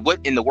you, Roy,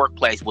 what in the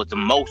workplace was the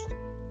most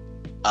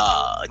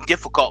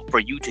difficult for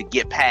you to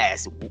get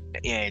past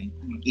and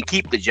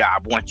keep the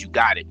job once you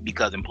got it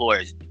because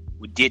employers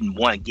didn't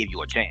want to give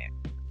you a chance?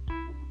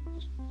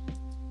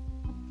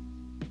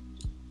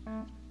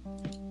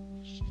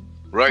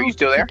 Roy, you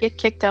still there? Get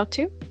kicked out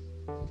too?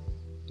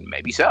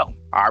 Maybe so. All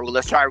right, well,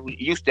 let's try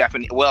you,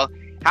 Stephanie. Well,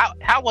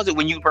 how was it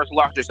when you first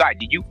lost your sight?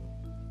 Did you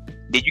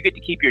get to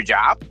keep your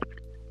job?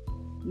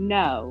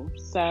 No.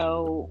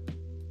 So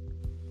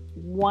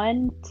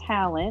one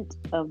talent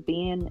of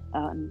being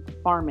in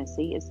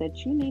pharmacy is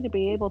that you need to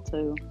be able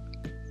to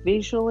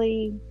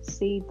visually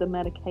see the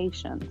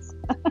medications.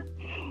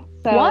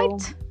 So,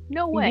 what?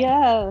 No way.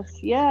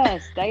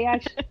 Yes. They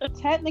actually,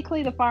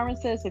 technically, the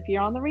pharmacist, if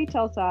you're on the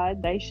retail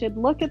side, they should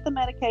look at the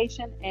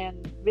medication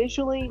and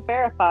visually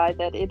verify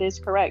that it is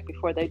correct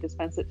before they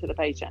dispense it to the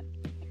patient.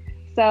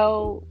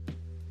 So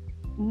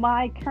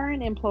my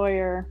current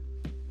employer,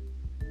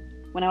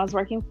 when I was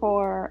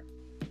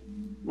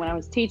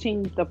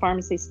teaching the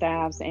pharmacy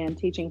staffs and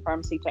teaching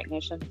pharmacy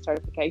technician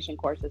certification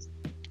courses,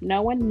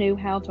 no one knew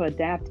how to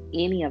adapt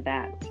any of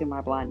that to my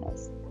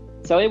blindness.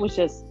 So it was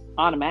just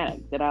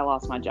automatic that I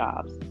lost my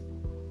jobs.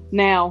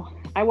 Now,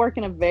 I work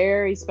in a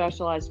very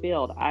specialized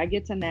field. I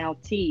get to now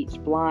teach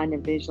blind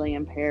and visually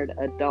impaired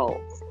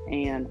adults,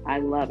 and I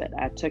love it.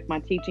 I took my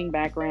teaching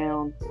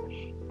background.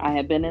 I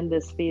have been in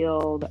this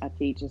field. I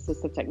teach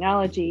assistive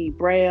technology,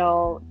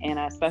 Braille, and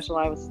I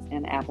specialize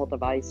in Apple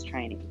device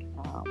training.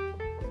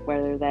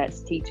 Whether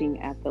that's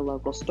teaching at the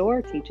local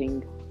store,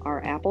 teaching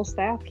our Apple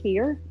staff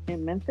here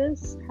in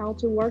Memphis how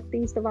to work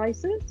these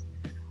devices,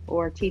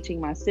 or teaching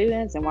my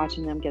students and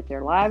watching them get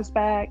their lives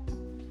back.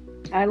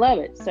 I love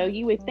it. So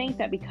you would think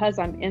that because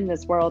I'm in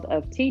this world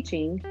of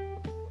teaching,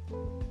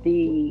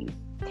 the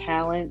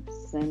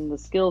talents and the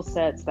skill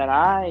sets that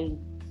I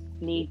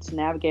need to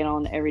navigate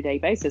on an everyday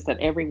basis, that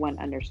everyone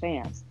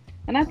understands.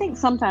 And I think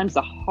sometimes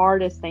the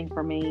hardest thing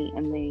for me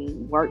in the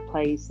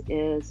workplace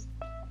is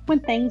when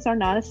things are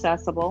not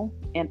accessible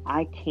and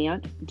I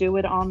can't do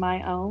it on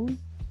my own,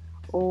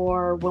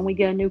 or when we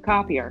get a new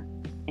copier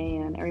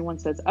and everyone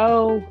says,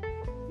 oh,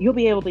 you'll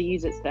be able to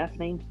use it,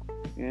 Stephanie,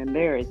 and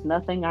there is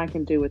nothing I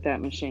can do with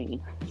that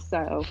machine.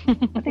 So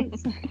I think,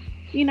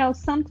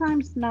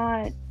 sometimes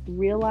not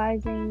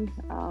realizing,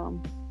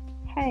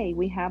 hey,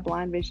 we have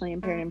blind, visually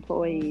impaired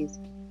employees.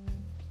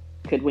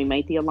 Could we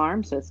make the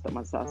alarm system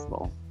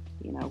accessible?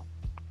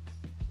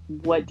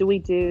 What do we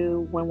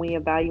do when we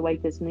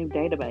evaluate this new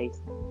database?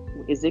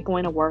 Is it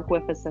going to work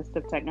with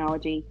assistive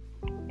technology?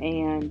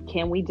 And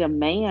can we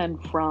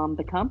demand from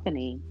the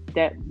company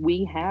that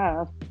we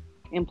have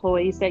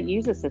employees that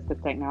use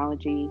assistive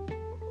technology,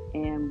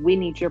 and we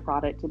need your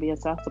product to be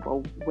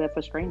accessible with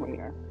a screen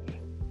reader?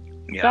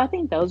 Yeah. So I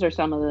think those are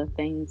some of the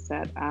things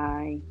that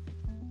I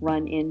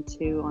run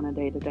into on a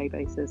day-to-day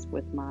basis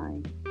with my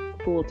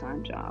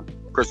full-time job.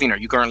 Christina, are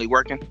you currently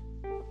working?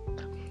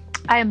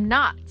 I am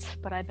not,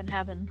 but I've been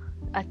having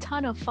a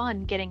ton of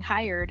fun getting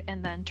hired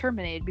and then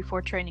terminated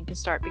before training can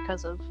start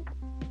because of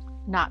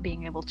not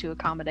being able to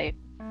accommodate.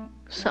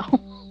 So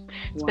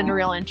it's been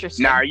real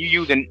interesting. Now, are you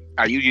using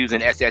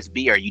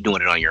SSB, or are you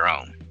doing it on your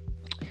own?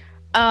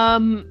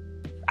 I'm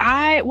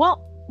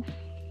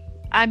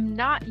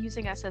not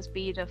using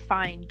SSB to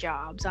find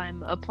jobs.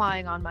 I'm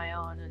applying on my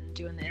own and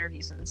doing the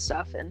interviews and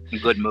stuff. And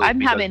good move.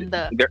 I'm having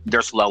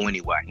they're slow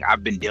anyway.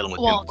 I've been dealing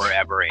with them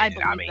forever. And I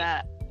believe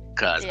that.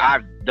 Because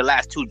the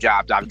last two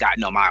jobs I've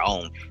gotten on my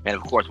own, and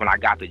of course when I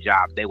got the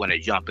job, they want to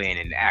jump in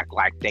and act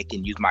like they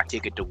can use my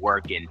ticket to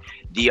work and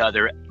the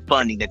other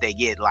funding that they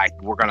get, like,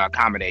 we're going to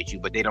accommodate you,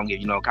 but they don't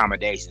give you no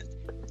accommodations.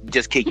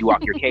 Just kick you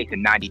off your case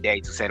in 90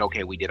 days and said,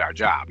 okay, we did our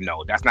job.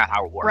 No, that's not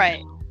how it works.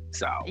 Right.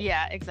 So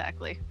yeah,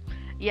 exactly.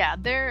 Yeah,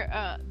 they're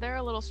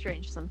a little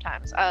strange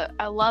sometimes.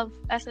 I love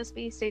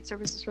SSB, State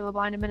Services for the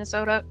Blind in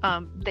Minnesota.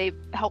 They've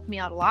helped me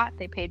out a lot.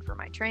 They paid for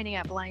my training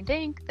at Blind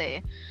Inc.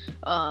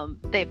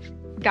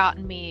 They've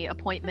gotten me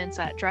appointments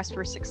at Dress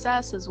for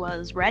Success as well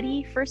as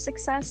Ready for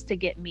Success to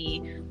get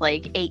me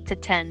like 8 to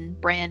 10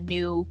 brand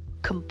new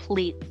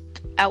complete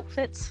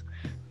outfits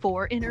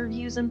for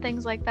interviews and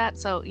things like that.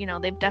 So,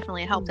 they've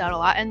definitely helped out a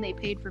lot, and they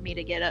paid for me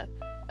to get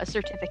a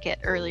certificate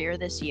earlier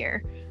this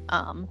year.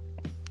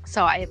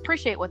 So I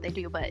appreciate what they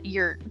do, but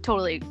you're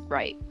totally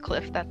right,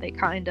 Cliff, that they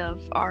kind of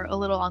are a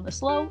little on the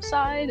slow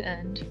side,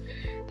 and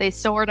they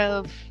sort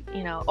of,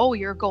 oh,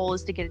 your goal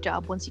is to get a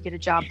job. Once you get a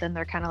job, then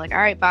they're kind of like, all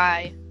right,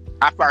 bye.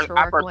 I first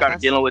started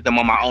dealing with them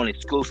on my own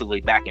exclusively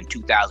back in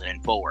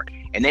 2004,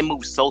 and they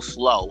moved so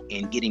slow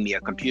in getting me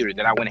a computer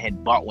that I went ahead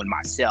and bought one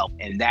myself.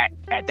 And that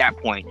at that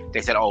point,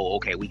 they said, "Oh,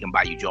 okay, we can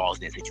buy you JAWS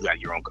then since you have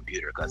your own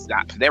computer." Because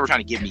they were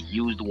trying to give me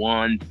used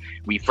ones,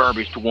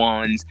 refurbished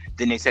ones.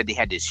 Then they said they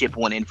had to ship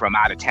one in from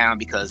out of town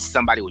because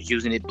somebody was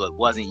using it but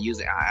wasn't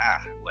using.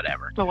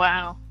 Whatever. Oh,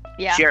 wow.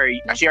 Yeah.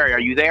 Sherry, are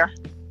you there?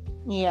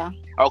 Yeah.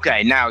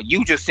 Okay. Now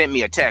you just sent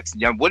me a text.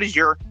 Now, what is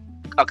your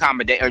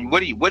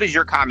what is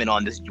your comment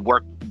on this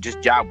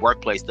job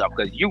workplace stuff?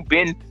 Because you've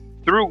been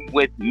through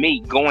with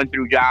me going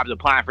through jobs,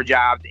 applying for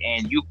jobs,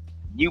 and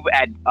you've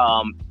had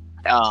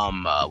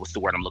what's the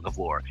word I'm looking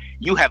for?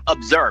 You have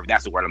observed.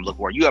 That's the word I'm looking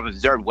for. You have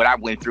observed what I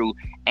went through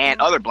and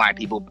other blind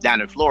people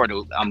down in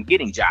Florida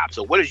getting jobs.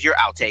 So what is your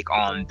outtake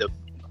on the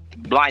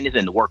blindness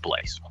in the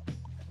workplace?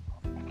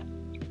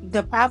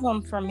 The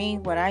problem for me,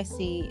 what I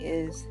see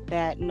is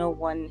that no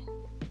one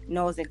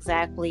knows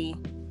exactly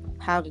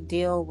how to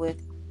deal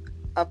with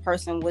a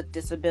person with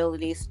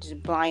disabilities,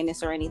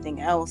 blindness, or anything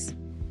else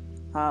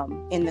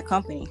in the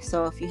company.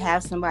 So if you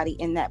have somebody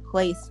in that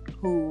place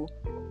who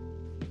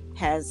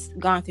has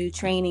gone through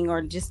training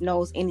or just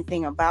knows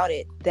anything about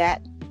it,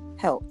 that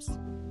helps.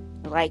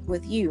 Like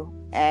with you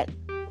at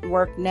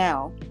work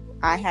now,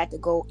 I had to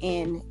go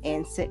in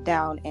and sit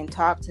down and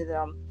talk to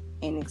them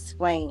and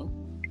explain,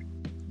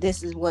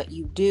 this is what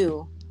you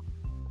do,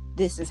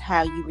 this is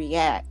how you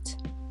react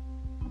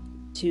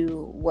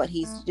to what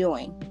he's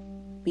doing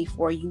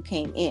before you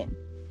came in.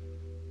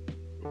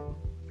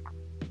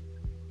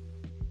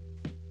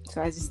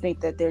 So I just think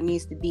that there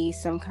needs to be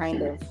some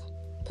kind of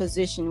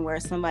position where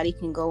somebody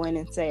can go in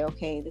and say,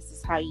 okay, this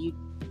is how you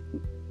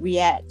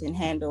react and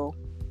handle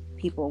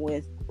people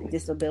with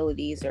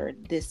disabilities or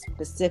this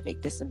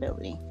specific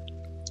disability.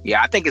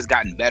 Yeah, I think it's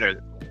gotten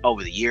better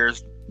over the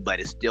years, but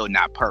it's still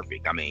not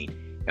perfect. I mean,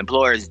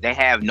 employers, they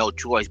have no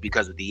choice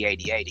because of the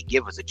ADA to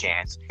give us a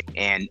chance.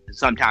 And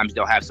sometimes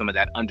they'll have some of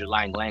that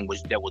underlying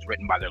language that was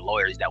written by their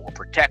lawyers that will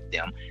protect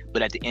them.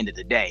 But at the end of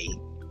the day,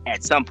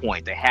 at some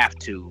point, they have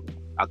to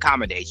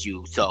accommodate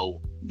you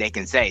so they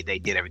can say they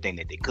did everything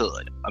that they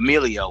could.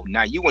 Emilio,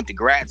 now you went to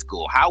grad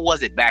school. How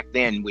was it back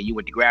then when you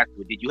went to grad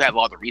school? Did you have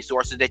all the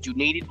resources that you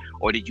needed,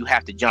 or did you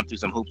have to jump through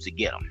some hoops to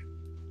get them?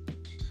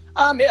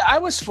 I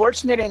was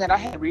fortunate in that I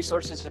had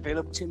resources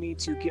available to me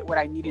to get what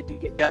I needed to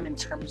get done in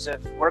terms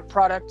of work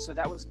product, so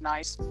that was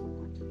nice.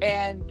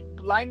 And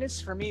blindness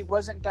for me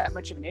wasn't that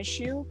much of an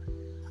issue.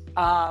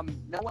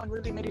 No one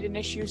really made it an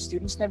issue.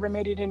 Students never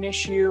made it an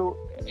issue.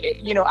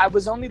 I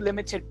was only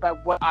limited by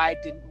what I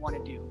didn't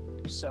want to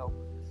do. So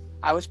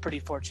I was pretty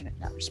fortunate in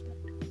that respect.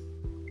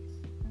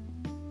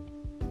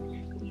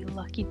 You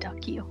lucky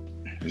duck, you.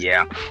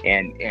 Yeah,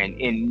 and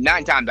in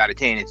 9 times out of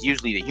 10, it's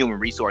usually the human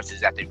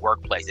resources at the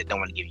workplace that don't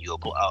want to give you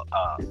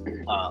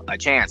a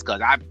chance.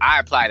 Because I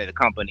applied at a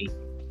company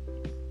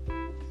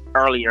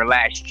earlier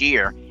last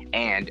year,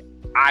 and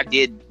I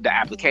did the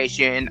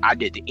application, I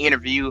did the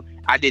interview,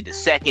 I did the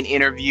second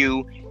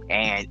interview,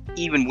 and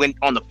even went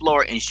on the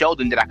floor and showed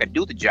them that I could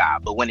do the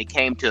job. But when it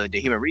came to the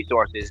human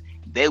resources,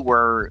 they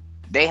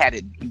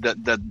had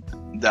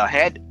the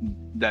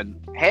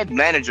head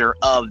manager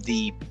of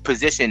the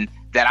position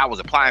that I was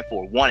applying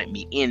for wanted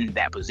me in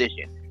that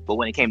position. But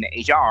when it came to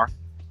HR,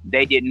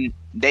 they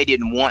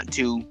didn't want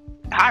to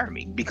hire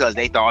me because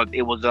they thought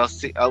it was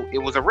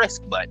a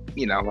risk. But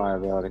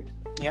liability.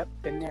 Yep,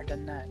 been there,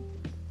 done that.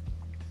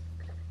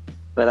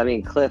 But I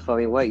mean, Cliff,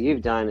 what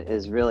you've done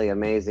is really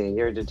amazing.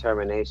 Your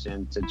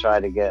determination to try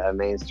to get a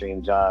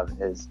mainstream job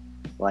is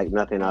like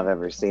nothing I've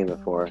ever seen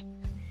before.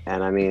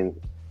 And I mean,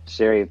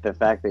 Sherry, the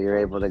fact that you're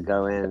able to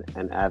go in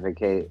and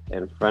advocate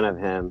in front of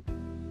him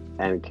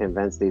and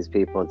convince these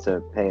people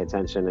to pay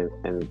attention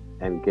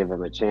and give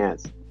him a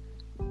chance,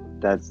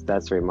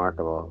 that's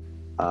remarkable.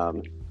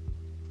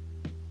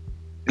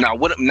 Now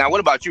what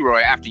about you,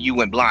 Roy, after you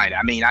went blind?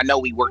 I mean, I know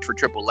we worked for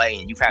AAA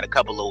and you've had a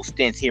couple little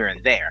stints here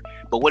and there,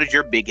 but what is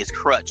your biggest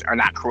crutch, or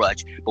not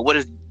crutch, but what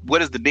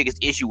is the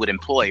biggest issue with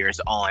employers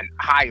on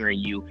hiring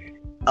you,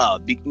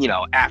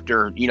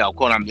 after,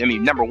 quote, I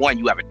mean, number one,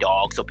 you have a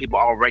dog, so people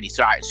already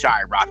shy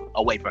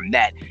away from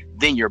that.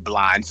 Then you're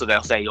blind, so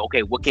they'll say,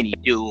 okay, what can he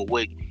do?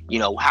 What,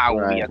 how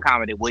will we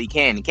accommodate what he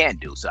can and can't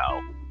do? So,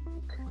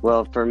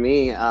 well, for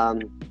me,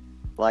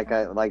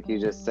 like you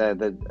just said,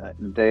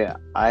 that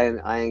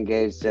I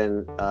engaged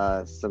in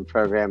some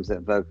programs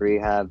that Voc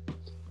Rehab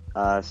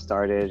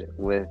started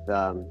with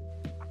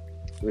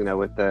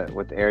with the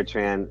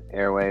AirTran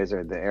Airways,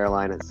 or the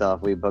airline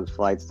itself. We booked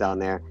flights down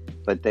there,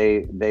 but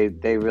they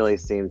really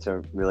seemed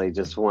to really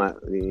just want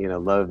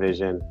low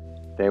vision.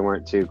 They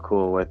weren't too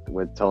cool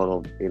with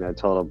total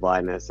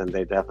blindness, and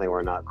they definitely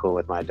were not cool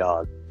with my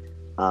dog.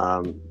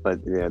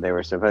 But they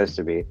were supposed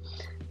to be.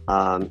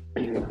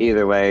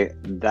 Either way,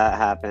 that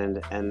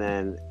happened, and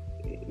then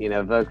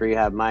Voc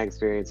Rehab, my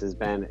experience has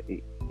been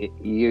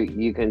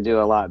you can do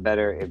a lot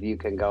better if you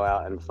can go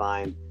out and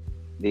find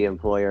the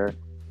employer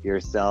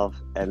yourself,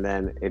 and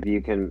then if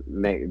you can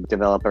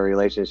develop a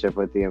relationship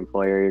with the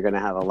employer, you're going to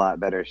have a lot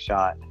better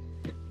shot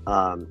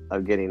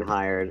of getting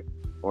hired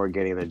or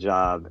getting a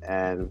job.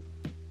 And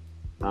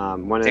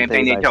one of Same the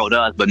thing things they told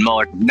us, but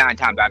more 9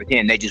 times out of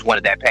 10, they just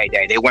wanted that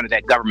payday. They wanted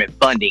that government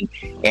funding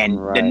and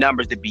the Right.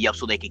 numbers to be up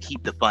so they could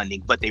keep the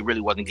funding, but they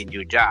really wasn't getting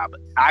you a job.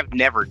 I've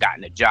never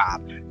gotten a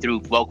job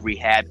through Voc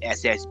Rehab,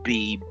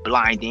 SSB,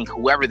 Blind Inc.,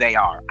 whoever they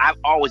are. I've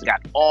always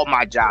got all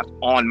my jobs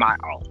on my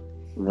own.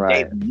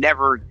 Right. They've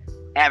never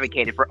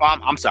advocated for.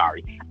 I'm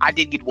sorry, I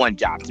did get one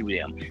job through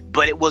them,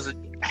 but it was.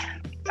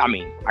 I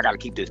mean, I got to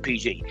keep this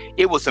PG.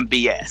 It was some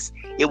BS.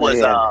 It was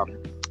Yeah.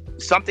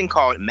 Something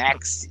called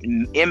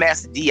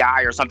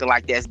MSDI or something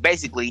like that.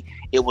 Basically,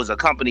 it was a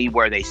company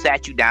where they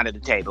sat you down at the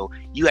table.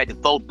 You had to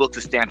fold books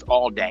of stamps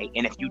all day,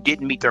 and if you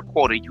didn't meet their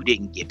quota, you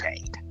didn't get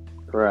paid.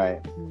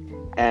 Right.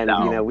 And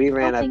No. you know, we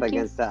ran Oh, up thank you.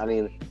 against that. I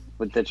mean,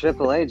 with the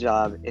AAA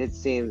job, it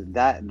seemed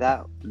that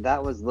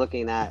was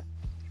looking at,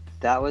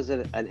 that was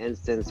an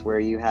instance where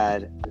you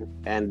had,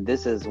 and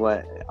this is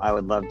what I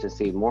would love to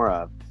see more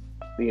of.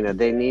 You know,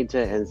 they need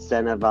to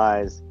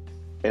incentivize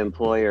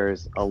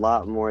employers a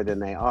lot more than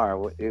they are,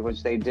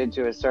 which they did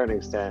to a certain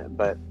extent.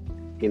 But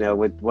you know,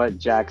 with what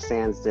Jack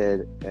Sands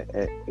did,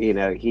 you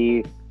know,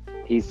 he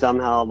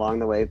somehow along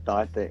the way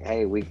thought that,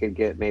 hey, we could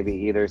get maybe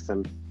either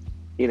some,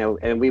 you know,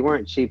 and we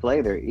weren't cheap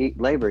labor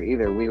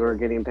either. We were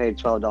getting paid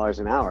 $12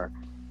 an hour.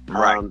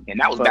 Right. And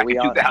that was but back we in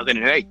all-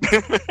 2008.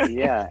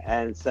 Yeah,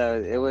 and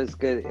so it was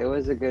good. It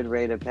was a good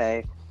rate of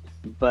pay,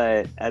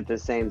 but at the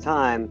same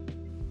time,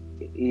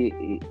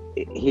 he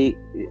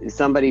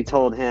somebody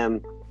told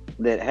him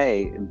that,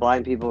 hey,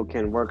 blind people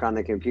can work on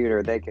the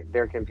computer.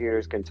 Their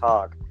computers can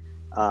talk.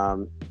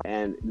 But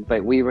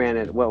what we ran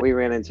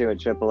into at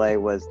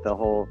AAA was the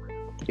whole,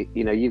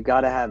 you know, you've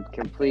got to have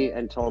complete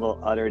and total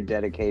utter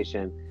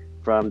dedication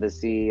from the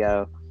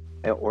CEO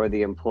or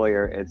the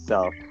employer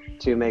itself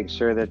to make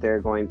sure that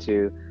they're going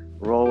to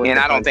roll with And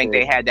the I don't think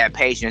they punches. had that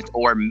patience,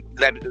 or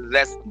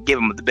let's give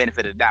them the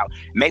benefit of the doubt.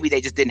 Maybe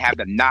they just didn't have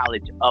the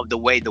knowledge of the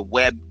way the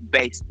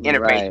web-based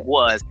interface Right.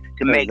 was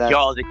to make that's-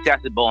 JAWS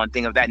accessible and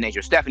things of that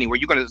nature. Stephanie,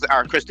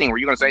 or Christine, were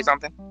you going to say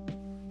something?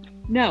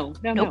 No.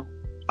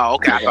 Oh,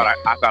 okay. I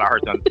thought I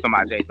heard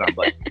somebody say something,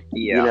 but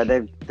yeah. You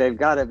know, they've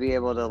got to be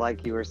able to,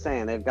 like you were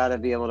saying, they've got to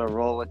be able to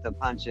roll with the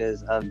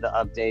punches of the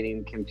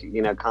updating,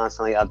 you know,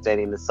 constantly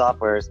updating the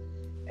softwares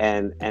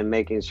and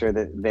making sure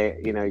that they,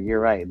 you know, you're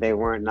right, they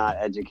weren't not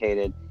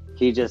educated.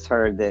 He just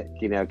heard that,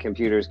 you know,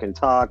 computers can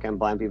talk and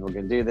blind people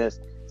can do this,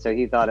 so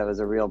he thought it was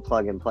a real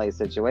plug and play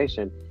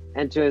situation.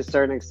 And to a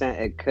certain extent,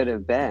 it could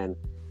have been,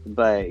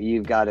 but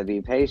you've got to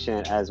be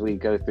patient as we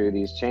go through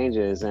these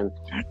changes. And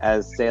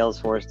as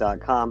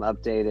Salesforce.com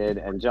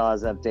updated and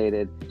JAWS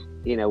updated,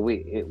 you know,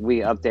 we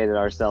updated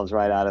ourselves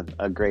right out of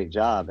a great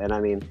job. And I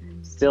mean,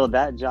 still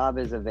that job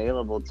is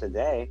available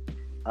today.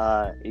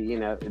 You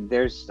know,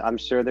 I'm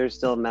sure there's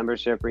still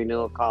membership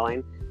renewal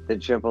calling that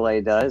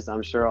AAA does.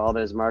 I'm sure all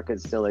those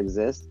markets still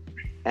exist,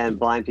 and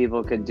blind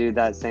people could do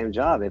that same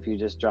job if you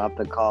just drop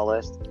the call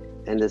list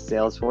into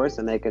Salesforce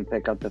and they could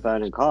pick up the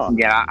phone and call.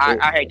 Yeah,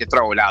 I hate to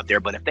throw it out there,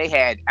 but if they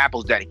had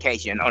Apple's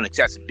dedication on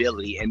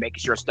accessibility and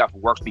making sure stuff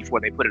works before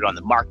they put it on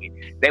the market,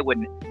 they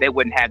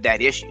wouldn't have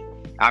that issue.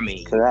 I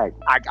mean, Correct.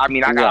 I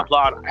mean, I gotta Yeah.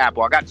 applaud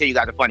Apple. I gotta tell you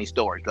guys a funny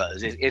story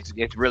because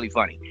it's really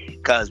funny.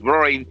 Because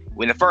Rory,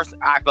 when the first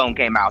iPhone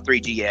came out,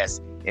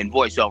 3GS and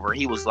voiceover,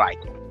 he was like,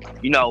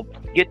 you know,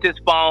 get this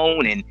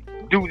phone and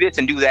do this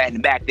and do that.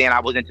 And back then, I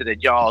was into the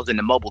JAWS and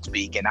the mobile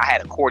speak, and I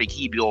had a QWERTY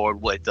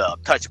keyboard with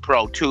Touch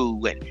Pro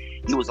 2, and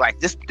he was like,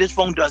 this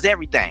phone does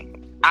everything.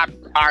 I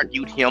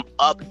argued him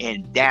up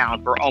and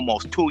down for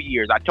almost 2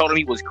 years. I told him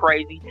he was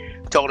crazy.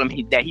 Told him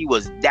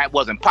that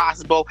wasn't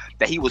possible.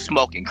 That he was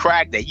smoking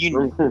crack. That you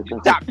need to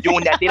stop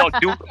doing that. They don't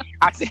do.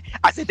 I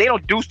said they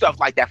don't do stuff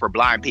like that for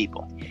blind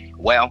people.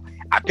 Well,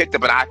 I picked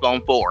up an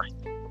iPhone 4,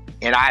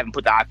 and I haven't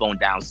put the iPhone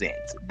down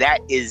since. That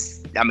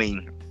is, I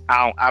mean,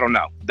 I don't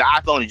know. The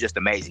iPhone is just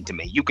amazing to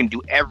me. You can do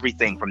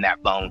everything from that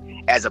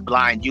phone as a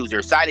blind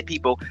user. Sighted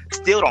people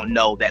still don't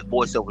know that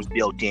voiceover is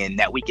built in,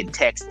 that we can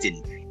text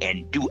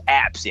and do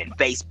apps and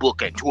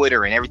Facebook and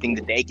Twitter and everything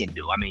that they can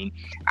do. I mean,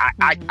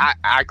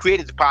 I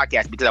created the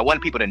podcast because I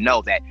wanted people to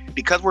know that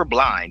because we're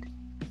blind,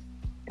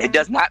 it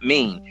does not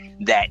mean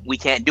that we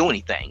can't do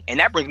anything.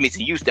 And that brings me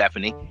to you,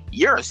 Stephanie.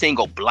 You're a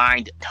single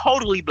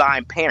totally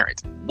blind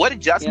parent. What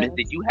adjustments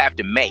did you have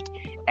to make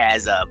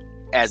as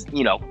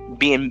you know,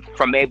 being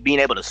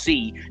able to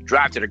see,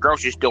 drive to the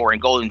grocery store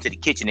and go into the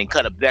kitchen and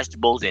cut up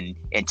vegetables and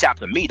chop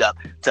the meat up,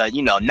 to,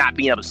 you know, not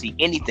being able to see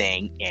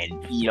anything and,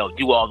 you know,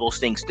 do all those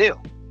things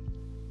still?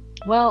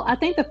 Well, I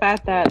think the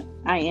fact that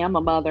I am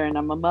a mother and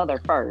I'm a mother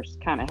first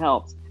kind of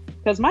helps,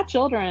 because my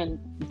children,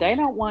 they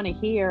don't want to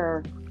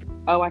hear,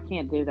 oh, I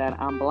can't do that,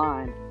 I'm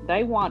blind.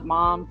 They want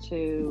mom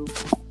to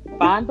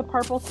find the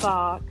purple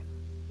sock,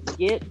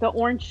 get the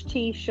orange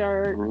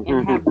t-shirt,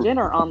 and have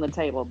dinner on the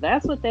table.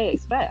 That's what they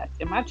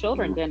expect. And my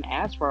children didn't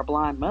ask for a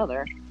blind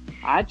mother.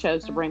 I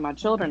chose to bring my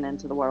children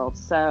into the world.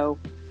 So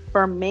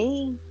for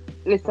me,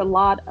 it's a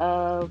lot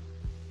of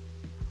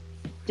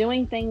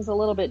doing things a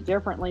little bit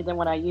differently than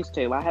what I used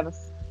to. I have a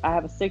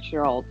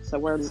 6-year-old, so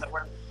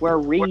we're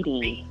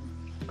reading,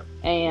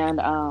 and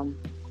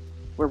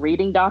we're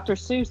reading Dr.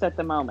 Seuss at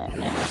the moment.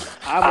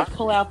 I will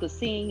pull out the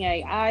Seeing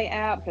AI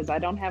app because I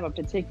don't have a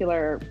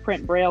particular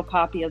print braille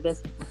copy of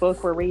this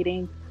book we're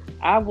reading.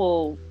 I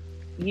will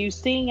use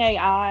Seeing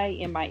AI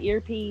in my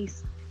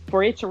earpiece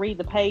for it to read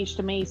the page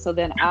to me, so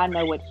then I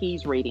know what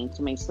he's reading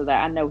to me, so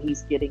that I know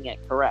he's getting it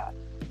correct.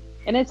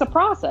 And it's a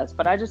process,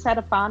 but I just had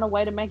to find a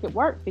way to make it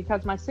work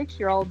because my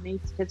 6-year-old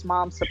needs his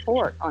mom's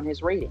support on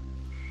his reading.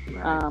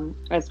 Right.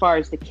 As far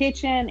as the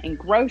kitchen and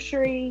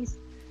groceries,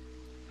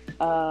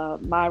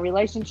 my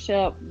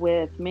relationship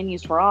with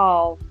Menus for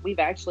All, we've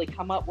actually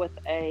come up with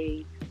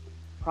a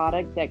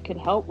product that could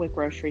help with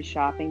grocery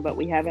shopping, but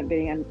we haven't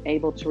been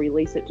able to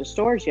release it to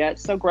stores yet.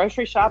 So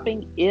grocery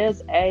shopping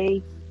is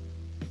a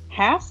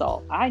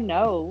hassle. I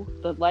know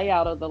the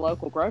layout of the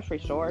local grocery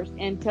stores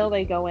until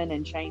they go in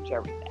and change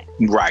everything.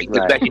 Right.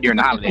 Especially during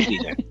the holiday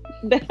season.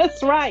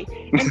 That's right.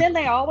 And then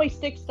they always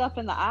stick stuff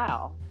in the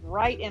aisle,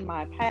 right in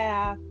my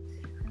path.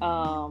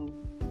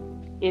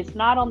 It's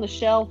not on the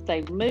shelf.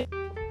 They've moved.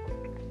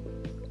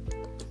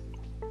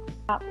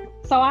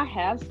 So I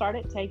have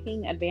started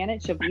taking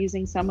advantage of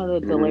using some of the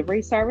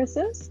delivery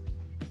services.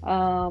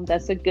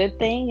 That's a good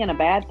thing and a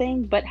bad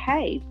thing. But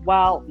hey,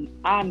 while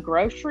I'm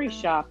grocery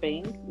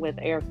shopping, with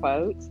air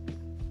quotes,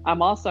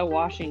 I'm also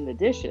washing the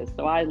dishes.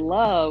 So I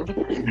love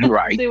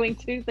doing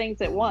two things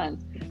at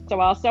once. So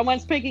while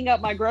someone's picking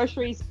up my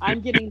groceries,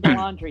 I'm getting the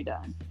laundry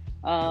done.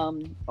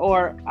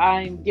 Or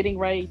I'm getting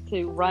ready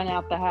to run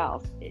out the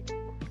house.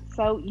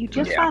 So you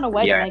just find a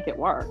way to make it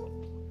work.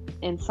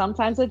 And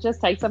sometimes it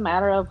just takes a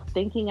matter of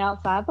thinking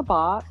outside the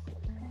box,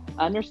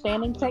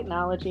 understanding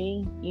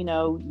technology. You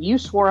know, you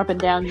swore up and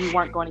down you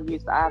weren't going to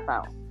use the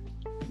iPhone.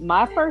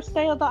 My first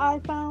day of the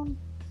iPhone,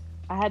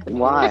 I had the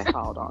police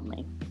called on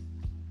me.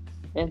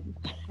 And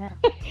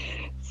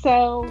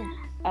so,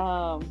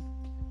 my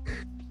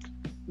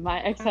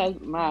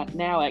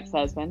now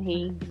ex-husband,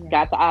 he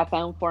got the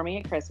iPhone for me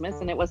at Christmas,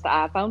 and it was the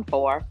iPhone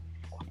 4,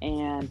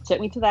 and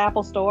took me to the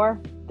Apple store.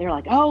 They're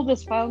like, oh,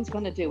 this phone's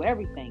going to do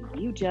everything.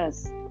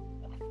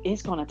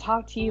 It's going to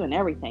talk to you and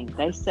everything.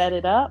 They set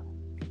it up.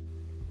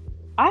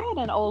 I had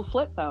an old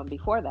flip phone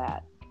before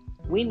that.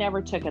 We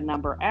never took a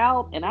number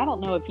out, and I don't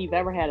know if you've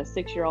ever had a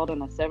 6-year-old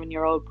and a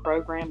 7-year-old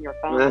program your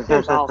phone.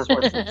 There's all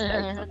sorts of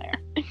mistakes in there.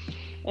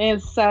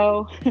 And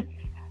so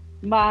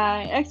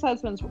my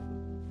ex-husband's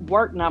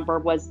work number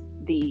was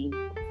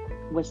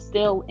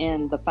still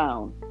in the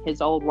phone,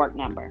 his old work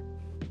number.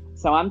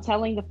 So I'm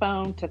telling the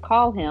phone to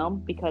call him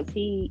because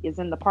he is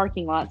in the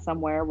parking lot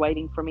somewhere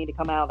waiting for me to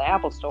come out of the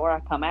Apple store. I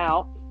come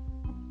out.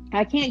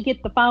 I can't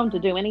get the phone to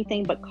do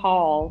anything but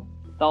call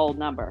the old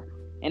number.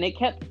 And it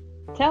kept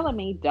telling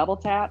me double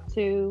tap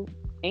to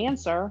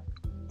answer,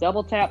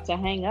 double tap to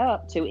hang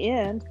up, to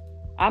end.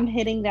 I'm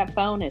hitting that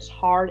phone as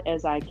hard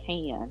as I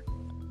can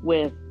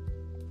with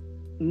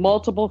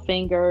multiple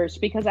fingers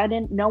because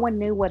no one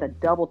knew what a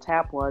double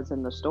tap was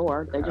in the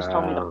store. They just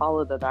told me to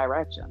follow the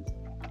directions.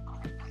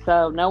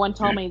 So no one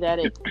told me that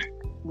it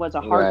was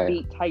a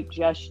heartbeat type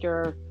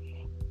gesture.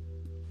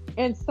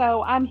 And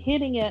so I'm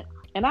hitting it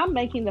and I'm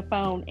making the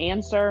phone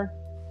answer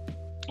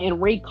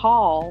and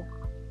recall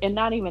and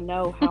not even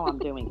know how I'm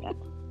doing it.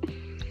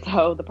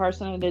 So the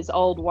person at his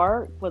old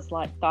work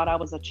thought I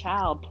was a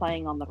child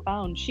playing on the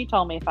phone. She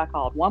told me if I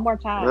called one more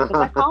time,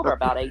 because I called her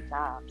about 8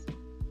 times.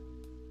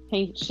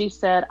 She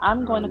said,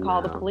 I'm going to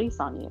call the police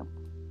on you.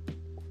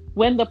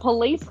 When the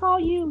police call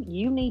you,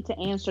 you need to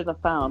answer the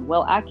phone.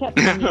 Well, I kept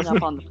hanging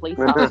up on the police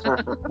officer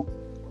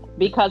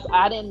because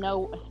I didn't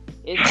know.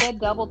 It said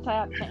double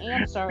tap to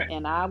answer,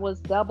 and I was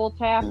double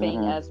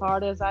tapping as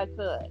hard as I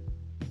could.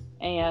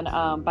 And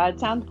by the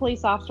time the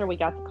police officer, we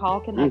got the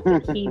call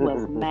connected, he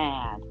was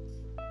mad.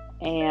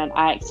 And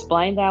I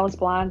explained that I was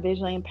blind,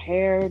 visually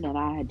impaired, and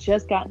I had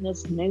just gotten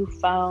this new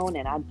phone,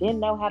 and I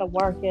didn't know how to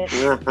work it.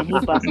 And he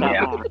busted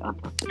out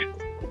laughing.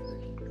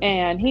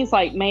 And he's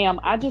like, ma'am,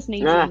 I just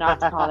need you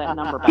not to call that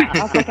number back.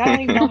 I was like, I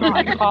don't even know how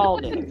I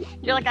called it.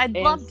 You're like, I'd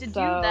love to do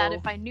that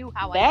if I knew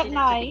how I did it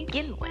to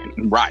begin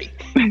with. Right.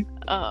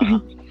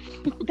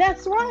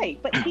 That's right.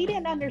 But he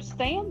didn't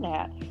understand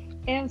that.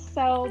 And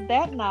so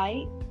that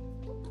night,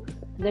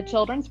 the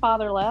children's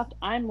father left.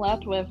 I'm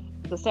left with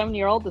the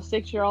 7-year-old, the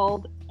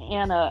 6-year-old,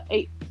 and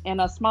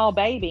a small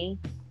baby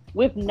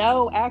with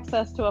no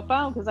access to a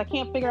phone because I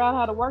can't figure out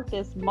how to work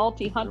this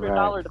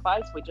multi-$100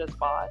 device we just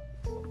bought.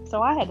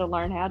 So I had to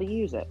learn how to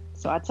use it.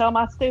 So I tell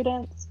my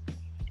students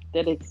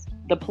that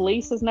the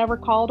police has never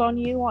called on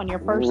you on your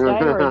first day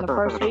or in the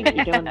first week.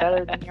 You're doing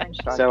better than your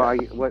instructor. So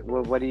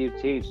what do you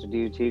teach? Do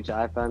you teach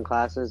iPhone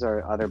classes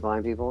or other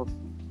blind people?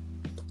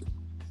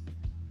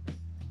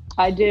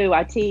 I do.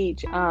 I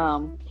teach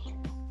iPhone,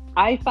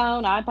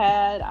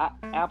 iPad,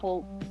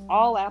 Apple,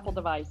 all Apple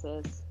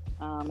devices,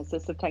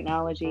 assistive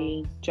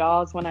technology,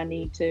 JAWS when I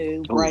need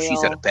to, Braille. Ooh, she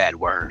said a bad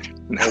word.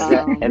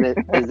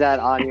 Is that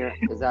on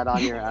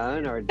your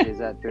own, or is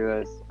that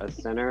through a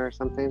center or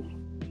something?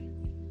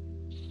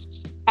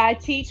 I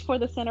teach for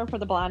the Center for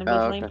the Blind and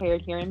Visually okay.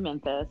 Impaired here in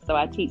Memphis. So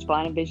I teach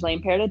blind and visually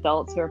impaired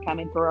adults who are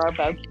coming through our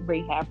voc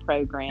rehab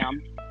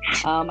program.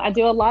 I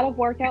do a lot of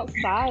work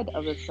outside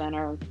of the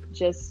center,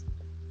 just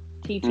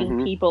teaching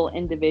Mhm. people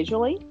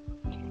individually.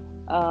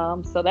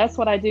 So that's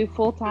what I do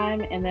full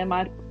time, and then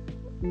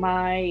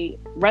my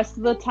rest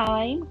of the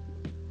time,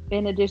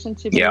 in addition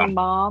to being Yeah.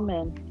 mom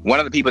and One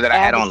of the people that I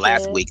had on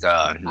last advocate, week,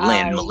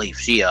 Lynn Malif,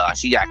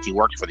 she actually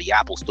works for the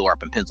Apple Store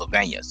up in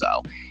Pennsylvania.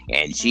 So,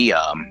 and she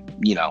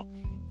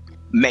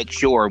make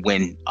sure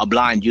when a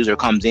blind user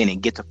comes in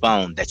and gets a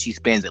phone that she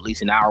spends at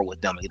least an hour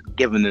with them,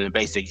 giving them the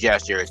basic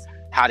gestures,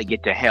 how to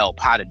get to help,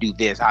 how to do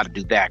this, how to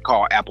do that,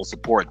 call Apple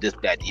support, this,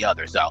 that, the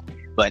other. So,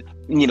 but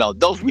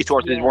those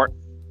resources Yeah. weren't.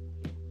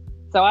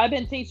 So I've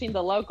been teaching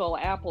the local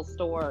Apple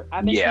Store.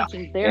 I've been Yeah,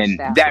 teaching their and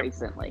staff that-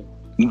 recently.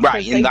 Right,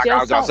 Because and they like I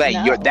was just gonna say,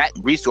 don't know. that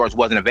resource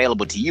wasn't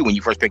available to you when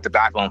you first picked up the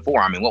iPhone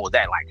 4. I mean, what was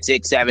that, like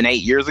 6, 7,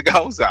 8 years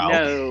ago? So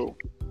No.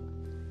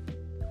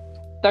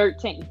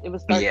 13. It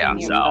was 13 Yeah,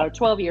 years so- ago.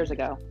 12 years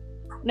ago.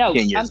 No,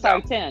 10 years I'm sorry,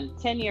 ago. 10.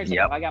 10 years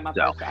Yep. ago. I got my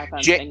So, first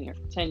iPhone J-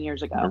 10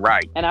 years ago.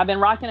 right, And I've been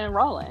rocking and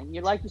rolling.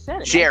 You're like you said. It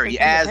makes Sherry,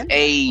 us as independent.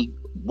 a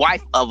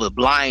wife of a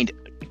blind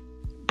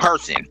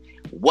person,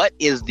 what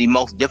is the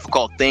most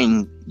difficult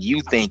thing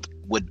you think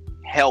would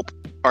help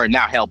or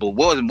not help? But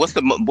what's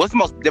the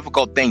most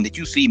difficult thing that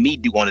you see me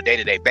do on a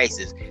day-to-day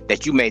basis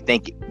that you may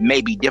think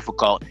may be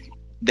difficult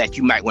that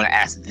you might want to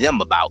ask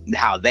them about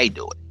how they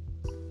do it?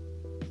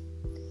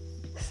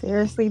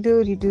 Seriously,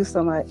 dude, you do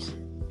so much.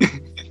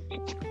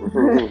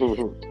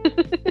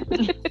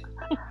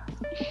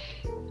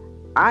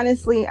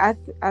 Honestly, I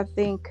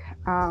think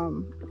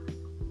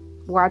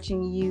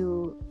watching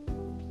you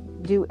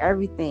do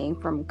everything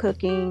from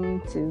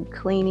cooking to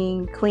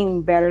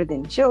cleaning better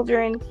than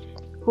children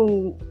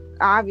who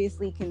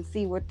obviously can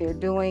see what they're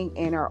doing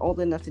and are old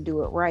enough to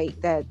do it right.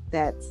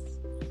 That's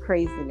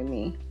crazy to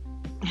me.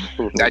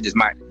 That just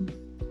might.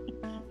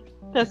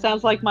 That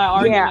sounds like my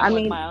argument I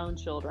with mean- my own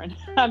children.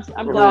 I'm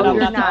glad Well, I'm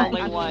You're not the not.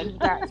 only I mean, one. you've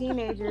got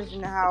teenagers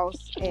in the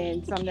house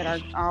and some that are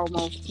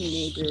almost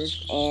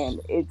teenagers, and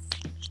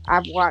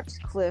I've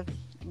watched Cliff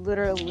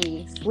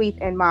literally sweep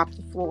and mop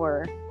the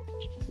floor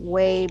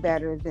way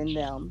better than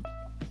them.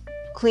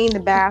 Clean the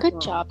bathroom.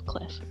 Good job,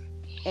 Cliff.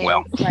 And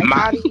Well, it's like,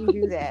 how do you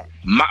do that?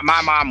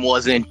 My mom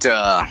wasn't.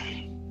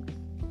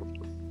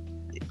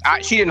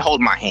 She didn't hold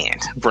my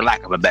hand, for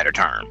lack of a better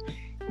term.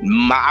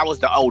 I was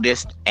the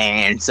oldest,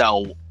 and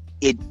so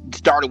it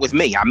started with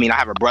me. I mean, I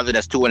have a brother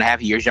that's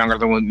 2.5 years younger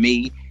than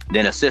me,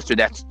 then a sister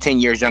that's 10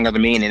 years younger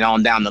than me, and then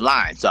on down the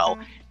line. So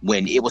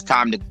when it was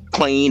time to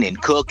clean and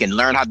cook and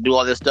learn how to do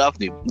all this stuff,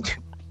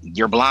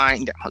 you're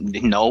blind.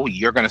 No,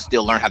 you're gonna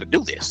still learn how to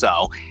do this.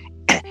 So,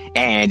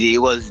 and it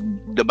was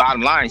the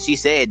bottom line. She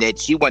said that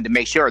she wanted to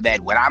make sure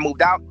that when I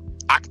moved out,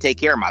 I could take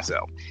care of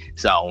myself.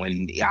 So,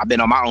 and I've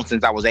been on my own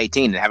since I was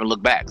 18 and haven't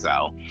looked back.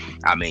 So,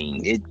 I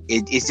mean,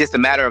 it's just a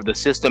matter of the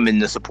system and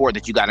the support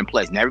that you got in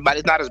place. And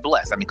everybody's not as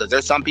blessed. I mean, because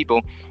there's some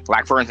people,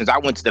 like for instance, I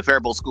went to the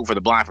Faribault School for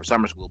the Blind for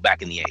summer school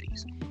back in the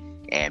 80s.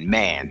 And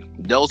man,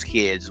 those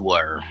kids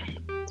were,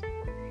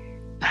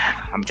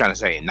 I'm trying to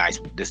say it nice,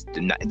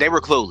 they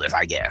were clueless,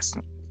 I guess.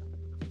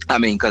 I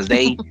mean, because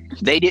they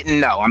didn't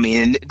know. I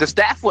mean, the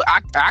staff,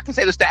 I can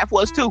say the staff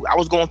was too. I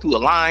was going through a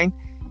line,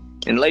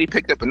 and the lady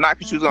picked up a knife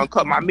and she was going to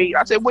cut my meat.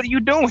 I said, "What are you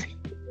doing?"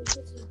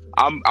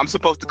 I'm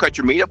supposed to cut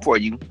your meat up for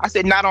you. I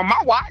said, "Not on my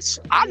watch.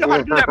 I know how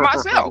to do that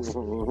myself."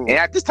 And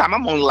at this time,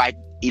 I'm only like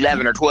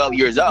 11 or 12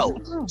 years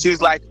old. She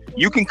was like,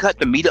 "You can cut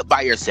the meat up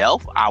by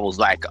yourself?" I was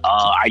like,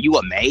 "Are you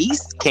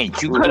amazed? Can't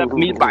you cut up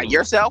meat by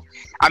yourself?"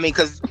 I mean,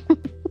 because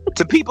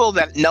to people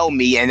that know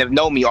me and have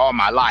known me all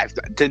my life,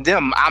 to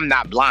them, I'm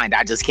not blind.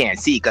 I just can't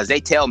see because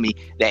they tell me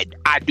that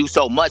I do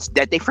so much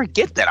that they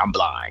forget that I'm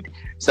blind.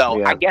 So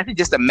Yeah. I guess it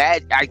just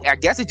I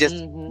guess it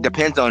just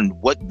depends on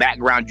what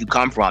background you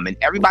come from, and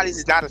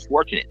everybody's not as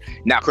fortunate.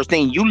 Now,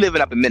 Christine, you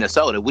living up in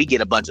Minnesota, we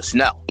get a bunch of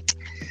snow.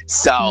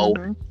 So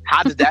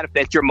how does that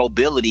affect your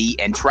mobility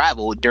and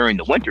travel during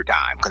the winter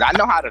time? Because I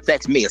know how it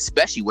affects me,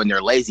 especially when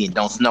they're lazy and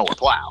don't snow or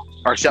plow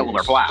or shovel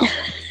or plow.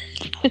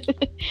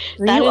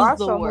 That You is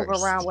also the move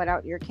worst. around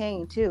without your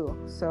cane too,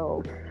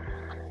 so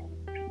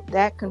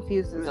that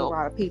confuses a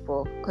lot of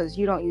people because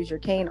you don't use your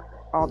cane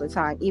all the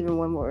time. Even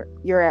when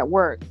you're at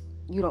work,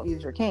 you don't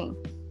use your cane.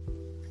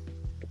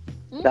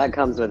 That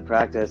comes with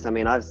practice. I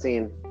mean, I've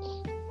seen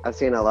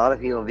a lot of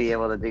people be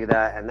able to do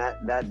that, and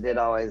that did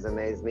always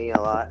amaze me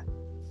a lot.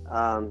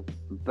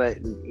 But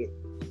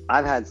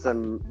I've had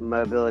some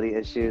mobility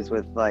issues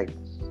with, like,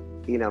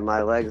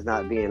 my legs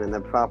not being in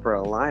the proper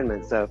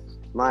alignment. So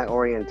my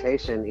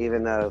orientation,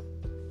 even though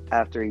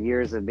after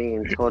years of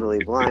being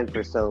totally blind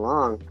for so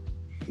long,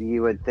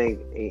 you would think,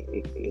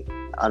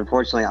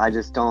 unfortunately, I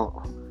just don't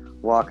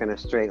walk in a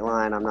straight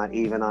line. I'm not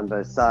even on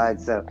both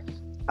sides. So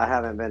I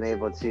haven't been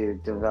able to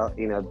develop,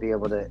 be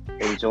able to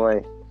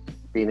enjoy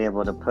being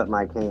able to put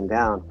my cane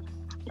down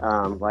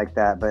like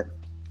that. But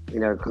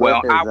Cliff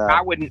Well, is,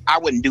 I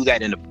wouldn't do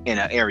that in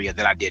an area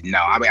that I didn't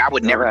know. I mean, I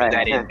would never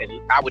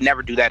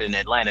do that in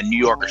Atlanta, New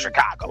York, or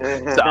Chicago.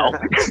 So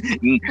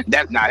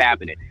that's not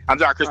happening. I'm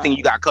sorry, Christine,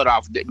 you got cut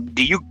off.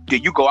 Do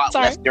you go out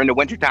less during the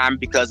wintertime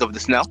because of the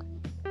snow?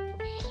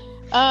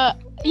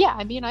 Yeah,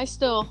 I mean, I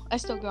still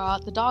go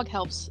out. The dog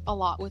helps a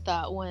lot with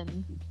that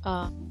when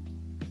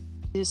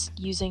just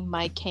using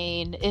my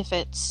cane. If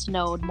it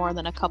snowed more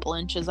than a couple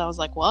inches, I was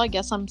like, well, I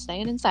guess I'm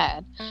staying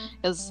inside,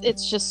 because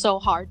it's just so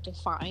hard to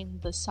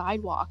find the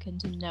sidewalk and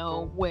to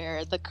know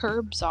where the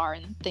curbs are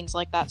and things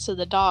like that. So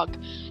the dog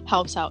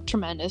helps out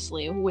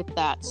tremendously with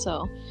that.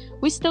 So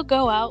we still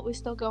go out, we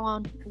still go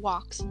on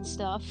walks and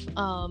stuff.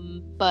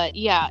 But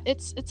yeah,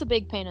 it's a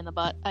big pain in the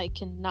butt. I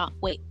cannot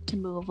wait to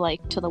move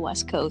like to the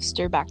West Coast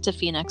or back to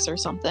Phoenix or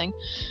something,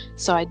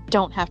 so I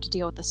don't have to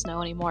deal with the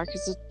snow anymore,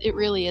 because it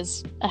really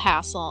is a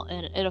hassle,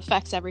 and it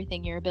affects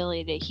everything: your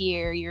ability to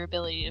hear, your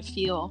ability to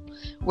feel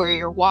where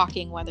you're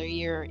walking, whether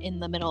you're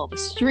in the middle of a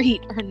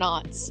street or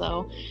not.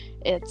 So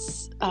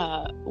it's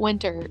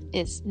winter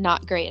is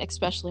not great,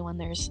 especially when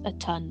there's a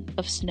ton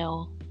of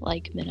snow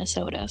like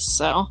Minnesota.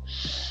 So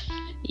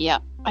yeah,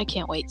 I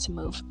can't wait to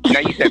move.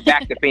 Now, you said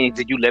back to Phoenix.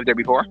 Did you live there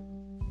before?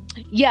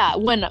 Yeah,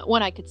 when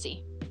I could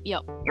see.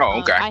 Yep.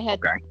 Oh, okay.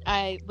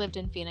 I lived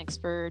in Phoenix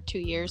for 2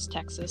 years,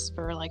 Texas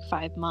for like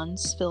 5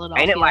 months,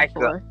 Philadelphia. Ain't it like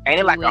for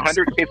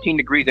 115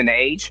 degrees in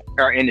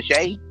the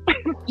shade?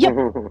 Yep,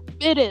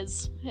 it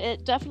is.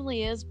 It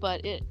definitely is,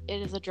 but it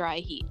is a dry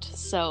heat,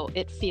 so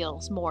it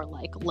feels more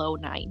like low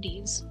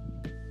 90s.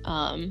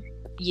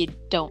 You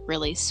don't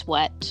really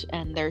sweat,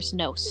 and there's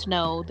no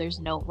snow, there's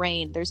no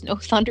rain, there's no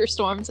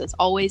thunderstorms. It's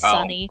always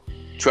sunny.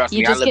 Trust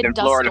me, I lived in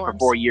Florida for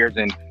 4 years,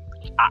 and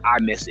I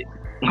miss it.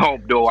 Oh,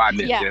 no, I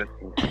miss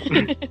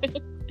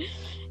it.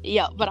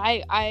 Yeah, but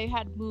I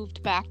had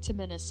moved back to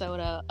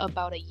Minnesota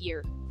about a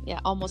year. Yeah,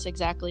 almost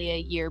exactly a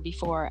year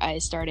before I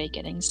started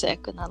getting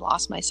sick and I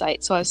lost my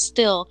sight. So I was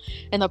still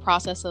in the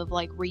process of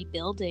like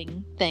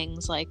rebuilding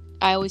things. Like,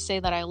 I always say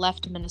that I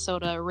left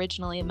Minnesota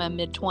originally in my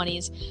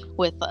mid-20s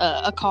with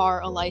a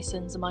car, a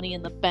license, money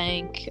in the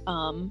bank.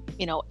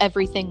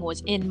 Everything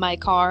was in my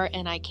car,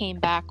 and I came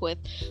back with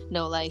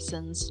no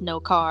license, no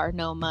car,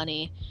 no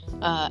money,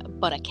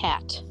 but a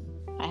cat.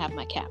 I have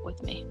my cat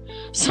with me,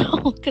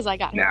 so because I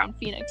got her in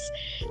Phoenix.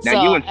 Now,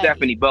 so, you and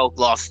Stephanie both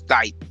lost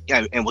sight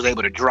and was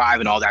able to drive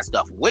and all that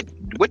stuff. What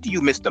do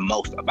you miss the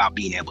most about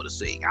being able to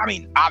see? I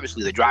mean,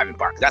 obviously the driving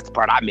part, 'cause that's the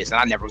part I miss,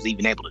 and I never was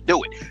even able to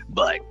do it.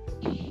 But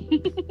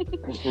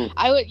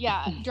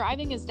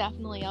driving is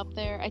definitely up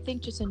there. I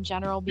think just in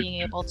general,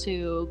 being able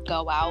to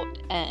go out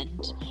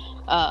and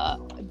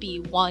be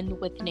one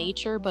with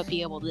nature, but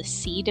be able to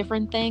see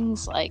different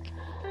things, like,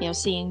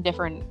 seeing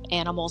different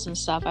animals and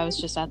stuff. I was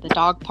just at the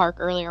dog park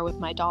earlier with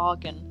my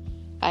dog, and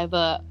I have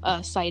a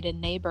sighted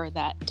neighbor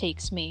that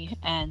takes me,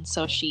 and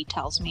so she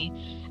tells me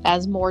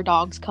as more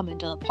dogs come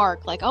into the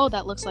park, like, oh,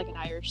 that looks like an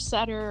Irish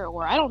setter,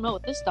 or I don't know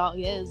what this dog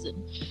is.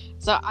 And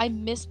so I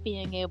miss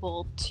being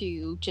able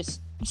to just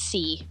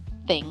see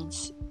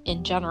things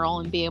in general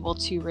and be able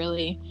to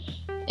really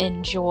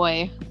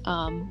enjoy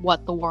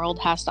what the world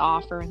has to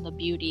offer and the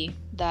beauty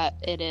that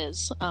it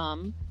is.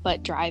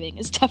 But driving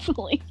is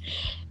definitely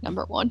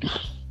number one.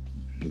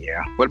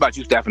 Yeah. What about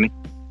you, Stephanie?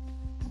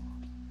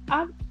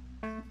 I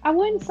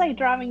wouldn't say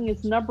driving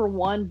is number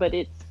one, but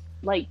it's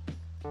like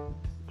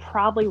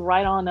probably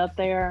right on up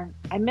there.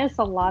 I miss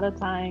a lot of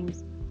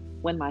times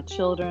when my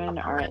children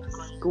are at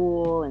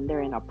school and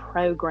they're in a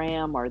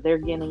program, or they're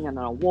getting an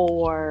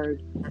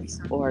award,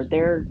 or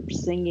they're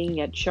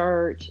singing at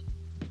church,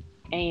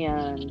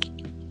 and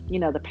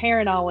the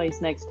parent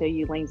always next to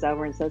you leans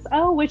over and says,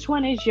 "Oh, which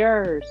one is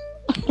yours?"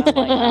 And I'm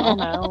like, I don't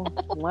know,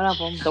 one of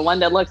them, the one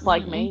that looks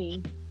like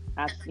me.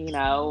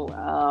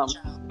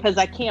 Because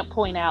I can't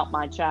point out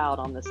my child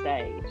on the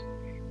stage.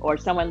 Or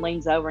someone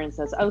leans over and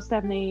says, "Oh,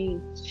 Stephanie,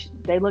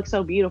 they look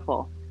so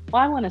beautiful."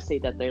 Well, I want to see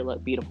that they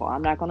look beautiful.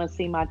 I'm not going to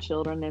see my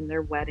children in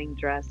their wedding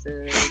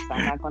dresses.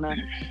 I'm not going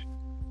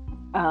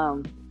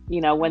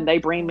to, when they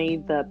bring me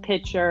the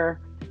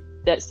picture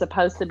that's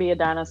supposed to be a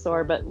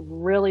dinosaur but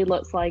really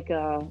looks like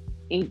a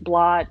ink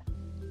blot,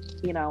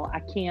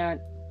 I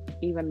can't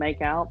even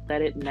make out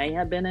that it may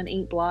have been an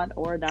ink blot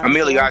or a dinosaur.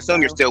 Amelia, I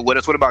assume you're still with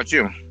us. What about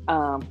you?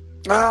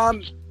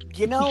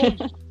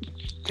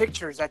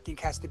 Pictures, I think,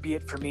 has to be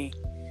it for me.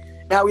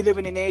 Now we live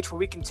in an age where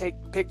we can take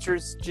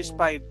pictures just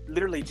by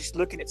literally just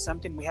looking at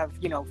something. We have,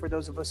 for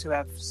those of us who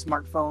have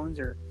smartphones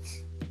or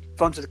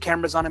phones with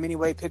cameras on them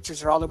anyway,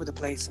 pictures are all over the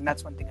place, and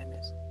that's one thing I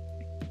miss.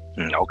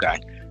 Okay.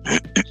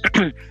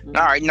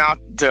 All right, now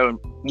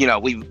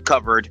we've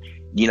covered,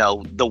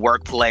 the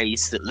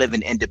workplace,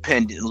 living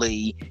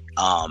independently,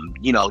 all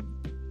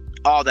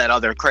that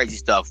other crazy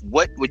stuff.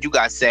 What would you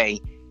guys say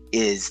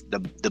is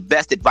the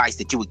best advice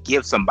that you would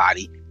give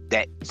somebody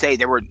that, say,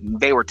 they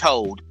were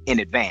told in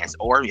advance,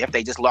 or if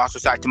they just lost their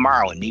sight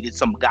tomorrow and needed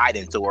some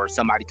guidance or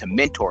somebody to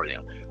mentor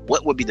them?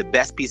 What would be the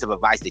best piece of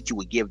advice that you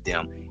would give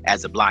them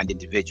as a blind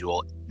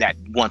individual that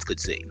once could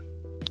see?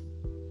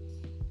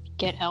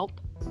 Get help.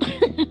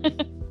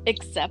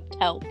 Accept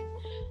help.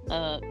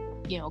 Go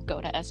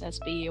to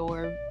SSB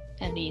or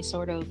any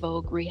sort of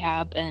Vogue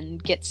rehab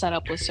and get set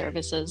up with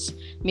services.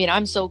 I mean,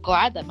 I'm so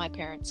glad that my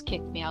parents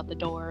kicked me out the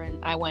door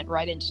and I went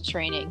right into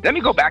training. Let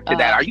me go back to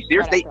that. Are you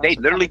serious? Right They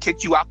literally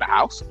kicked you out the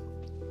house?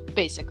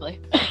 Basically.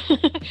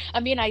 I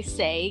mean, I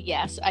say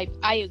yes,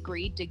 I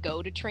agreed to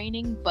go to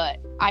training, but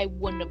I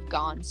wouldn't have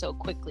gone so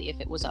quickly if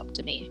it was up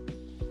to me.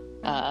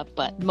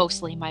 But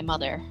mostly my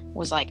mother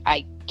was like,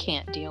 I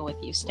can't deal with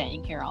you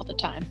staying here all the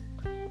time.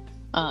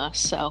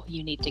 So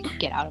you need to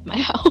get out of my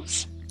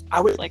house. I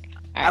would like,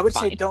 I would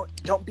fine. say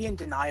don't be in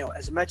denial.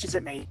 As much as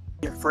it may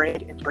be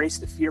afraid, embrace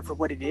the fear for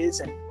what it is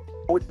and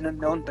know the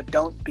unknown, but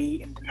don't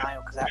be in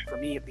denial, because that, for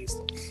me at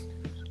least,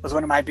 was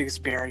one of my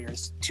biggest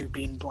barriers to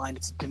being blind.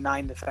 It's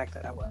denying the fact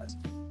that I was.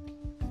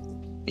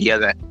 Yeah,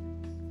 that.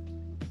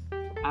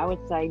 I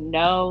would say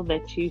know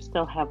that you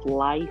still have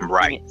life,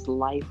 Right. and it's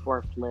life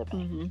worth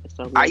living.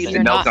 So I used to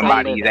You're know not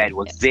somebody living. that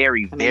was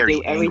very, I mean, very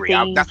do angry.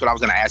 everything- That's what I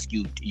was going to ask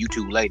you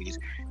two ladies.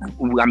 I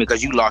mean,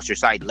 because you lost your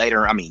sight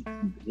later. I mean,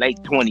 late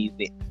 20s,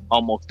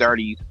 almost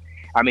 30s.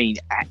 I mean,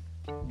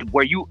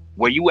 were you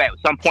at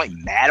some point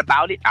mad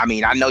about it? I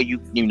mean, I know you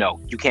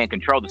can't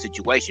control the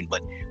situation,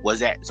 but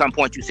was at some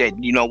point you said,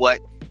 you know what,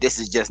 this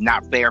is just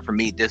not fair for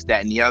me, this,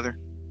 that, and the other?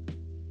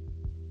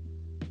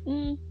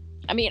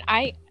 I mean,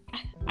 I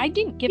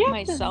didn't give Yeah.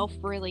 myself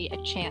really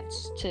a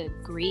chance to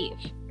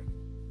grieve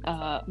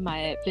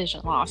my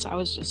vision loss. I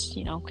was just,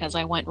 because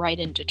I went right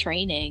into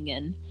training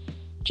and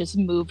just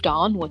moved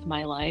on with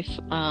my life.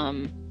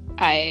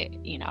 I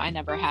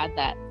never had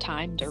that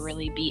time to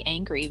really be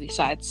angry,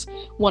 besides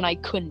when I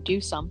couldn't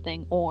do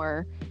something,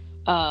 or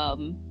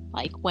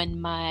like when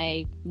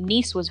my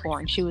niece was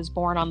born. She was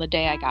born on the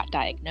day I got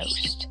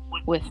diagnosed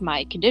with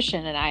my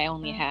condition, and I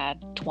only had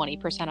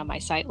 20% of my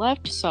sight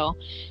left, so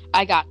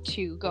I got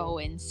to go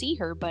and see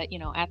her. But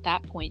at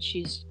that point,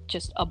 she's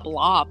just a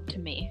blob to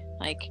me.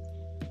 Like,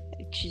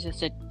 she's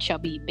just a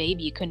chubby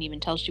baby. You couldn't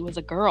even tell she was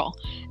a girl.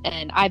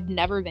 And I've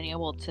never been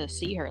able to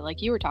see her.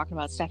 Like you were talking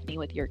about, Stephanie,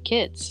 with your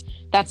kids.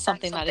 That's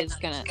something that is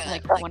gonna,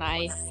 like, when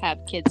I have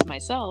kids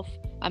myself,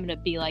 I'm gonna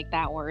be like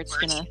that, where it's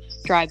gonna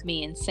drive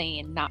me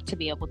insane not to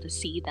be able to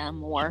see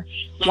them or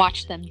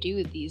watch them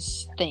do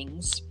these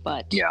things.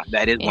 But Yeah,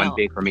 that is one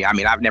big for me. I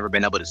mean, I've never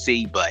been able to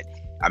see, but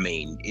I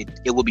mean,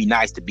 it would be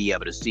nice to be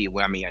able to see.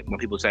 When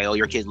people say, "Oh,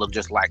 your kids look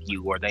just like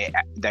you," or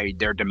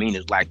their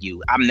demeanor's like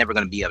you, I'm never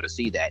going to be able to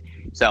see that.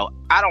 So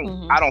I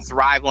don't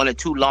thrive on it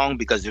too long,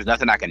 because there's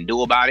nothing I can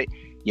do about it.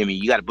 I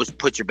mean, you got to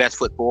put your best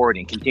foot forward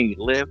and continue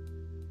to live.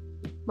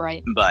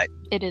 right, But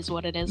it is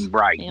what it is.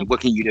 right, Yep.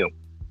 what can you do?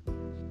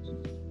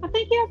 I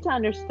think you have to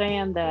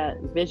understand that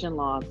vision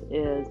loss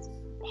is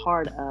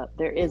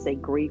there is a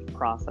grief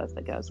process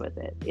that goes with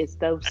it. It's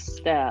those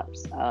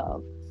steps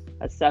of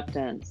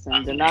acceptance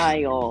and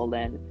denial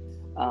and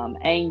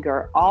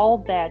anger. All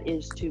that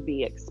is to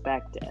be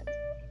expected.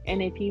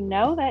 And if you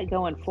know that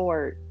going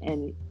forward,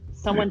 and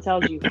someone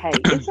tells you, hey,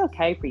 it's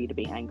okay for you to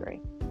be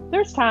angry.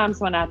 There's times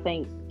when I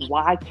think,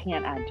 why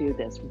can't I do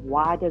this?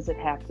 Why does it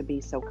have to be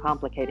so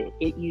complicated?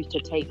 It used to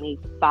take me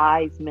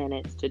 5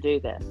 minutes to do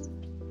this.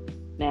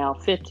 Now,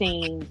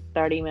 15,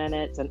 30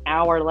 minutes, an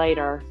hour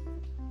later,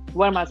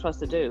 what am I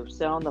supposed to do?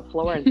 Sit on the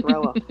floor and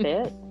throw a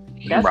fit?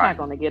 That's Right. not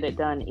going to get it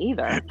done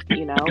either,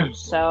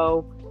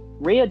 So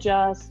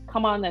readjust.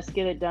 Come on, let's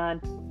get it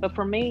done. But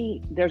for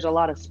me, there's a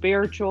lot of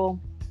spiritual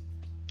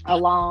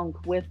along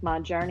with my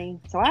journey.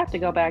 So I have to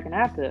go back and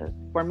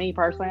for me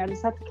personally, I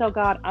just have to tell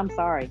God, I'm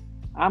sorry.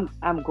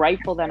 I'm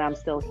grateful that I'm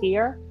still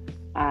here.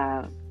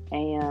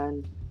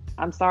 And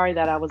I'm sorry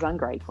that I was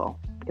ungrateful,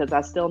 because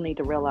I still need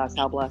to realize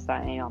how blessed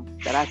I am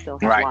that I still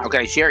have Right. life.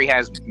 Okay. Sherry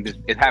is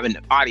having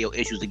audio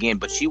issues again,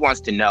 but she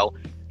wants to know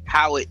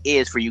how it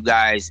is for you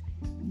guys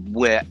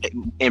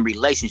in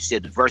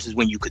relationships versus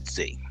when you could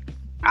see.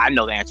 I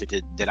know the answer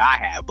to that I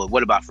have, but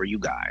what about for you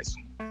guys?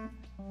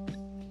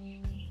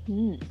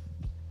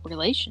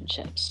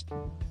 Relationships.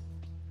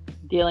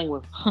 Dealing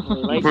with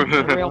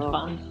relationships.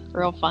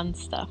 real fun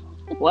stuff.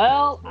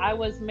 Well, I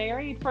was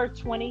married for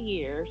 20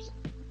 years,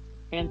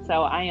 and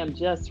so I am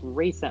just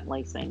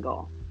recently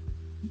single.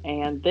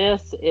 And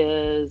this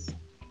is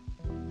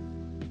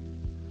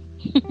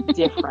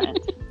different,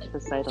 to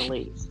say the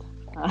least.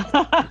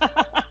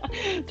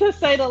 To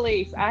say the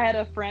least. I had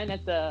a friend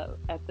at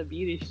the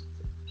beauty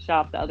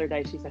shop the other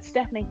day. She said,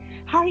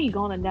 Stephanie, how are you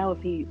going to know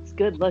if he's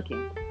good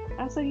looking?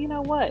 I said, you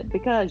know what?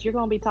 Because you're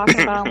going to be talking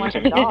about him like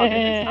a dog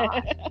if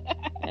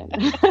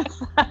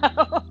it's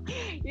not.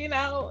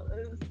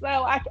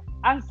 So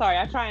I'm sorry.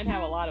 I try and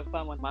have a lot of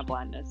fun with my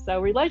blindness. So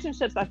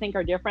relationships, I think,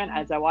 are different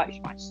as I watch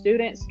my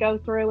students go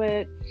through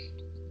it.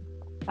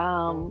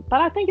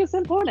 But I think it's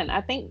important.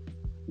 I think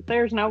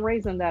there's no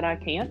reason that I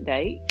can't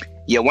date.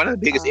 Yeah, one of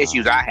the biggest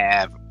issues I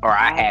had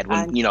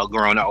when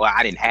growing up. Well,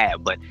 I didn't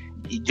have, but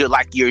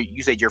like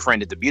you said, your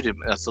friend at the beauty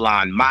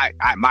salon.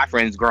 My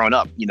friends growing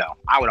up,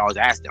 I would always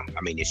ask them.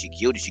 I mean, is she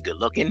cute? Is she good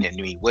looking? And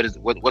I mean,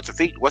 what's her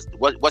feet?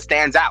 What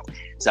stands out?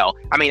 So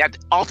I mean,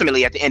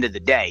 ultimately, at the end of the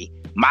day,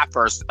 my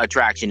first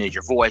attraction is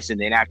your voice, and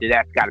then after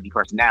that, it's got to be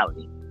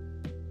personality.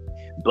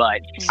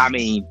 But I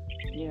mean,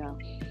 yeah.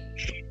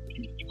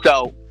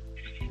 So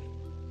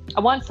I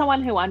want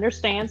someone who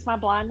understands my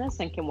blindness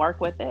and can work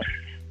with it,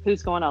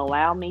 who's going to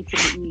allow me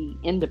to be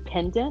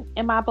independent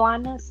in my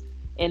blindness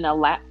and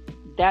allow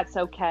that's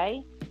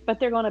okay. But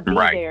they're going to be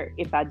Right. there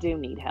if I do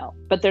need help.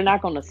 But they're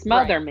not going to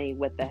smother me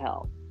with the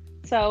help.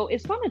 So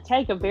it's going to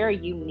take a very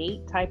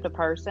unique type of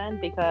person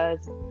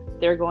because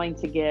they're going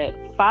to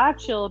get 5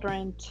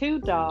 children, 2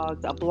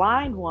 dogs, a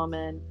blind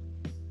woman,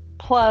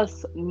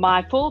 plus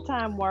my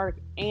full-time work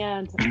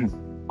and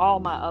all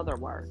my other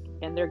work.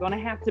 And they're going to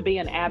have to be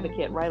an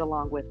advocate right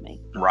along with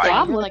me. Right. So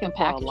I'm You're like a looking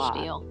for a package lot.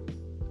 deal.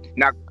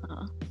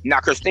 Now,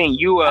 Christine,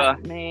 you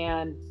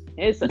Man,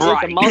 it's a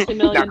Right.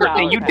 multi-million Now,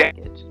 Christine, dollar you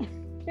package.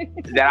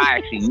 that I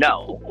actually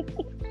know.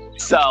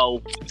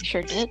 So,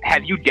 Sure did.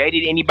 have you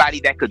dated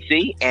anybody that could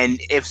see? And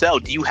if so,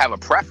 do you have a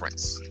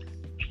preference?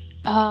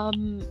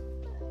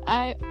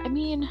 I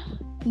mean,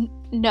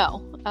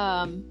 no.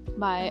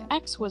 My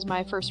ex was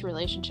my first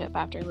relationship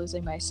after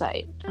losing my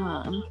sight.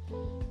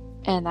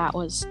 And that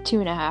was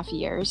 2.5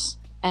 years.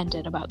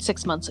 Ended about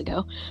 6 months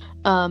ago.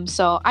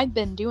 So I've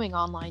been doing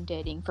online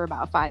dating for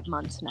about 5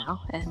 months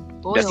now,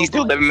 and boy, Does he oh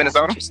still boy, live in is that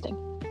Minnesota? Interesting.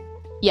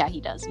 Yeah,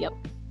 he does. Yep.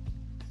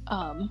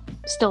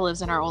 Still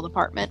lives in our old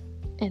apartment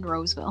in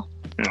Roseville.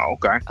 Oh,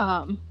 okay.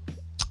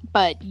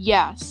 But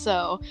yeah,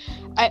 so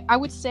I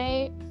would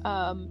say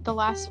the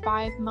last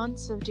 5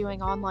 months of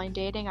doing online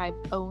dating, I've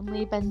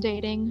only been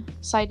dating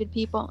sighted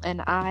people, and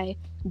I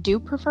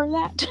do prefer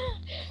that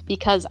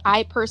because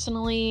I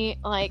personally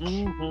like.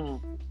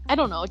 Mhm. I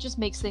don't know, it just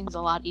makes things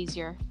a lot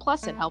easier.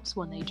 Plus, it helps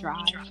when they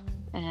drive,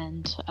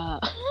 and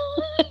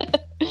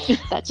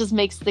that just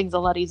makes things a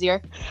lot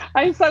easier.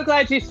 I'm so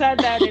glad you said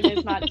that, and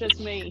it's not just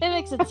me. It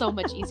makes it so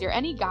much easier.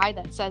 Any guy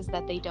that says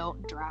that they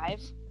don't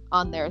drive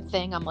on their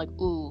thing, I'm like,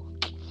 ooh,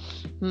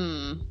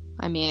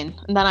 I mean,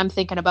 and then I'm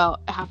thinking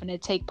about having to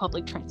take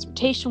public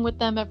transportation with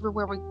them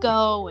everywhere we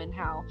go and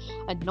how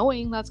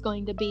annoying that's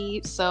going to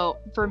be. So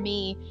for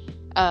me,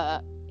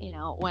 you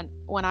know,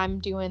 when I'm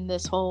doing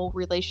this whole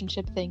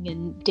relationship thing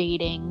and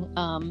dating,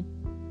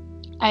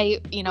 I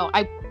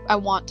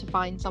want to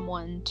find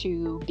someone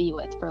to be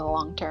with for the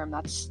long term.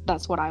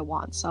 That's what I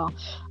want. So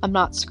I'm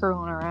not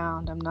screwing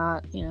around. I'm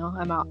not,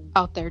 I'm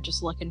out there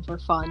just looking for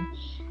fun.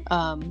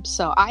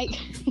 So I,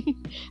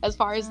 as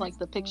far as like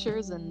the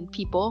pictures and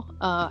people,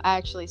 I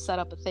actually set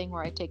up a thing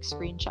where I take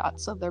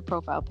screenshots of their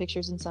profile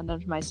pictures and send them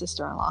to my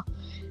sister-in-law.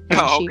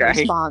 And she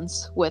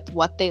responds with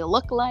what they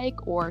look like,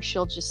 or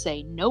she'll just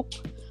say nope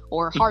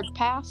or hard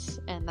pass,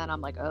 and then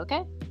I'm like,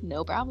 okay,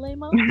 no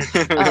problemo.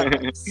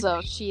 So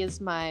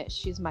she's my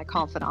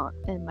confidant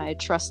and my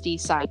trusty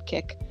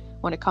sidekick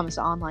when it comes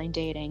to online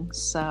dating.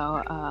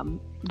 So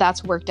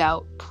that's worked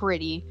out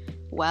pretty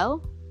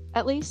well,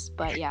 at least.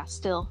 But yeah,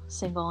 still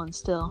single and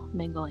still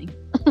mingling.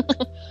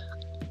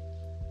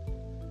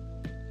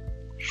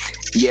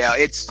 Yeah,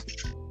 it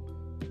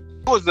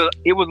was a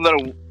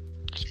little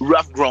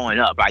rough growing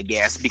up, I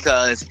guess,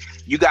 because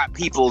you got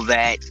people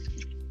that,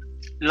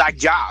 like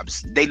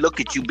jobs, they look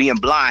at you being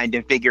blind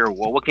and figure,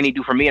 well, what can he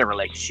do for me in a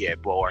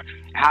relationship, or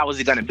how is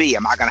it going to be?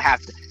 Am I going to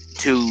have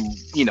to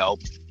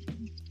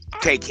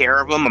take care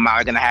of him? Am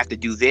I going to have to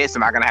do this?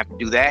 Am I going to have to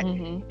do that?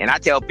 Mm-hmm. And I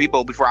tell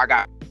people before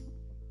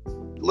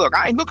look,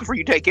 I ain't looking for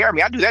you to take care of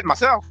me. I do that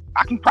myself.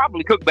 I can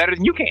probably cook better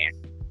than you can.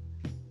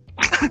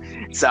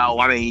 So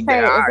I mean, Hey,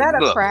 is that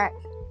a crack?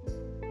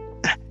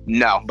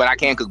 No, but I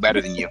can cook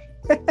better than you.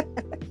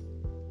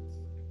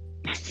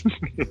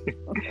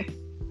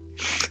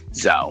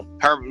 So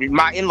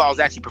my in-laws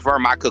actually prefer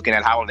my cooking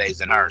at holidays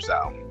than her.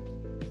 So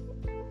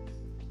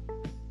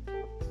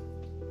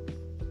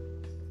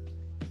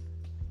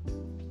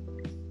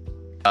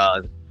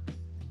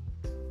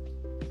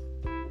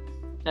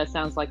That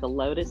sounds like a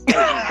loaded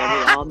statement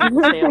that we all need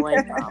to stay away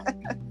from.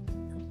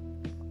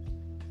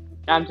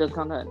 I'm just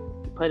gonna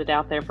put it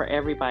out there for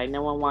everybody.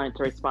 No one wanted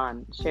to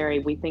respond. Sherry,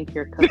 we think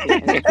your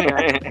cooking is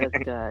just as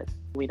good.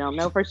 We don't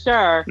know for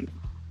sure,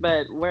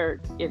 but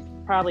it's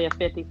probably a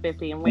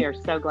 50-50, and we are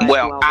so glad you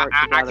all work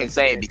together. I can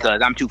say it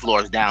because I'm 2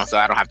 floors down, so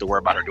I don't have to worry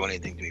about her doing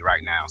anything to me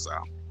right now. So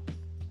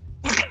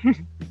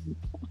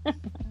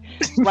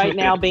right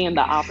now being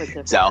the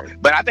opposite. So,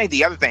 but I think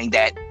the other thing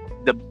that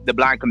the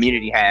blind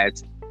community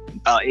has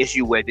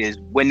issue with is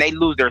when they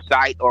lose their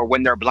sight or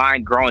when they're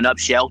blind growing up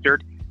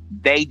sheltered,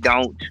 they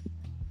don't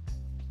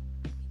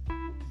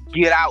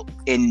get out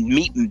and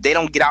meet. They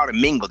don't get out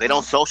and mingle. They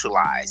don't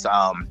socialize.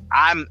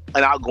 I'm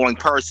an outgoing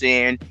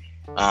person.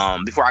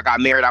 Before I got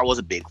married, I was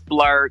a big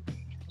flirt.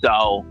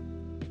 So,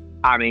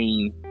 I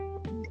mean,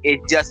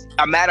 it's just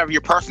a matter of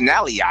your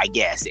personality, I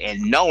guess,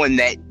 and knowing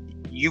that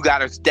you got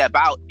to step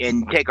out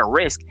and take a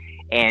risk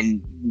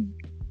and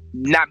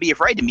not be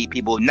afraid to meet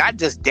people, not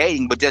just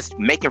dating, but just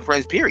making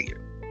friends, period.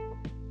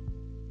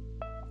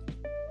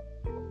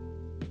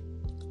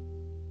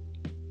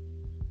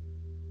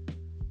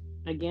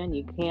 Again,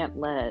 you can't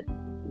let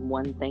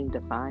one thing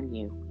define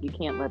you. You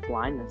can't let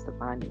blindness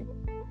define you.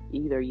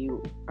 Either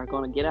you are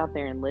going to get out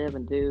there and live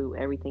and do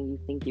everything you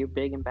think you're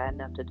big and bad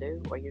enough to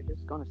do, or you're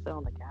just going to sit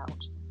on the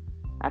couch.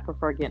 I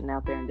prefer getting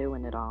out there and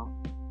doing it all.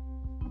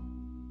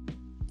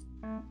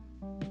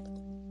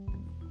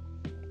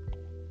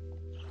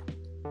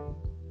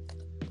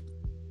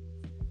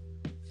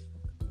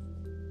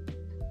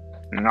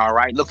 All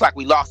right. Looks like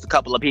we lost a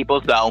couple of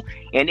people. So,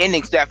 in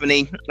ending,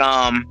 Stephanie,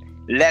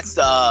 let's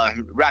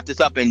wrap this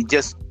up and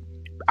just,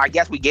 I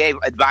guess we gave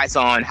advice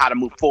on how to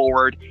move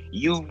forward.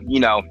 You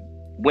know,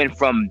 went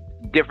from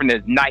different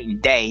as night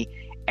and day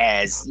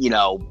as, you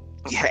know,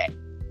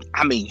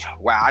 I mean,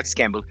 wow, I just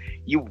can't believe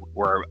you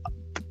were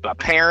a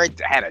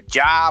parent, had a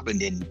job, and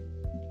then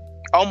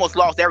almost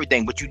lost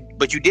everything,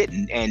 but you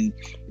didn't. And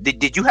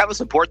did you have a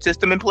support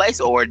system in place,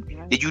 or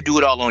did you do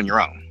it all on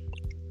your own?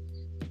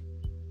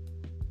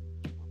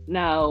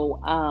 No,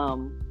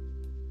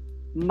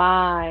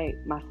 my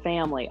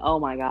family, oh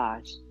my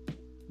gosh,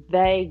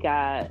 they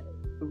got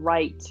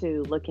right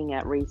to looking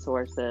at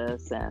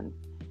resources and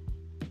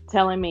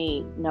telling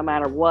me no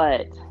matter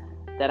what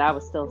that I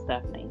was still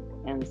Stephanie.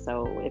 And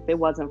so if it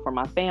wasn't for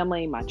my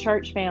family, my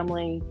church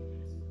family,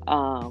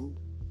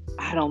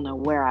 I don't know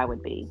where I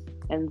would be.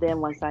 And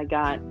then once I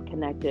got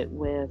connected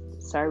with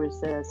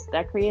services,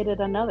 that created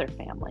another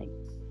family.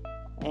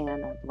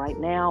 And right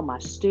now, my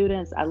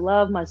students, I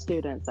love my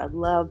students. I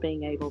love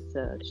being able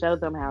to show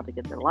them how to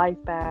get their life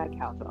back,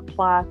 how to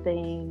apply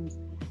things,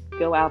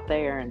 go out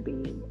there and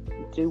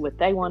do what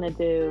they want to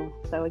do.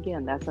 So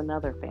again, that's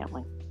another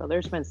family. So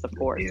there's been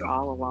support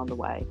all along the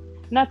way.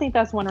 And I think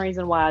that's one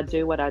reason why I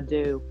do what I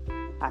do.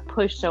 I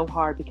push so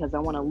hard because I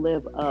want to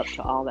live up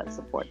to all that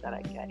support that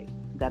I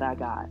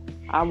got.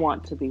 I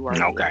want to be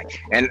worthy. Okay.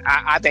 And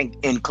I think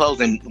in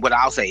closing, what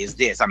I'll say is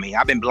this. I mean,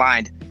 I've been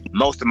blind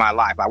most of my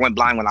life. I went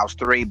blind when I was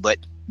 3, but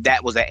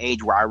that was an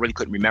age where I really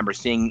couldn't remember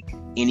seeing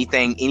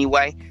anything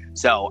anyway.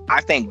 So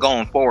I think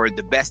going forward,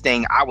 the best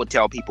thing I would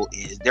tell people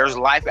is there's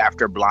life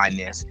after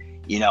blindness.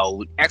 You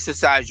know,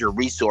 exercise your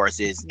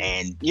resources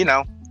and, you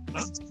know,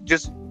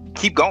 just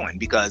keep going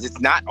because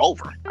it's not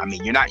over. I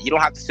mean, you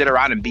don't have to sit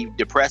around and be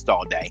depressed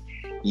all day.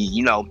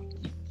 You know,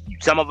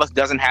 some of us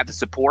doesn't have the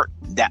support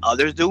that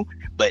others do,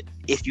 but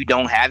if you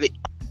don't have it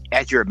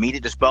at your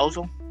immediate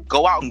disposal,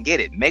 go out and get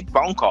it. Make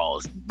phone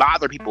calls,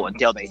 bother people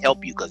until they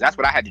help you, because that's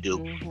what I had to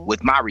do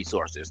with my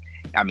resources.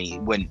 I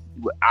mean, when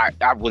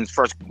I was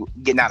first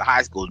getting out of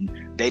high school,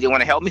 they didn't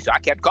want to help me, so I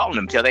kept calling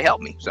them until they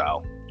helped me.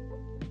 So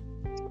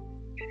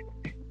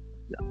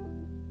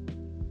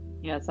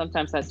yeah,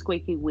 sometimes that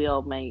squeaky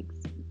wheel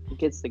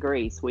gets the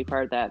grease. We've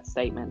heard that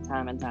statement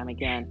time and time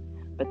again.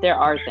 But there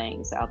are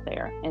things out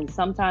there. And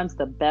sometimes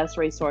the best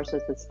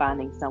resources is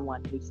finding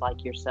someone who's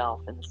like yourself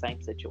in the same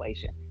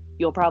situation.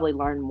 You'll probably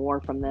learn more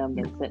from them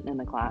than sitting in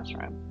the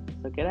classroom.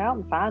 So get out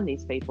and find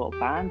these people.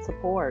 Find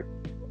support.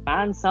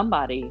 Find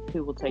somebody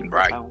who will take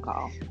your phone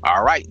call.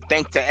 All right.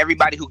 Thanks to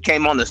everybody who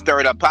came on the Stir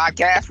It Up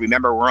podcast.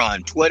 Remember, we're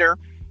on Twitter,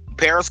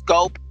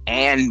 Periscope,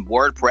 and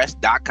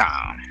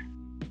WordPress.com.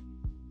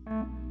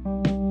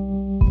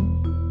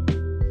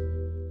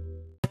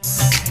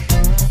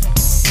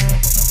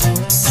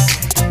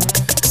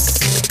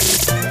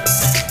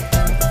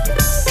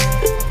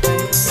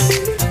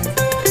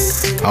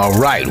 All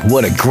right,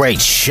 what a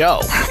great show.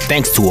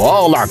 Thanks to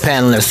all our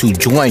panelists who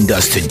joined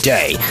us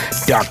today.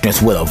 Darkness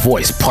with a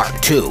Voice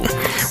Part 2.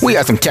 We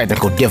had some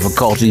technical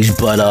difficulties,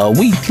 but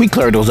we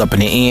cleared those up in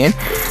the end.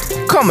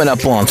 Coming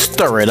up on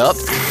Stir It Up,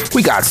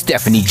 we got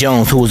Stephanie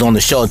Jones, who was on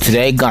the show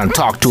today, gonna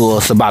talk to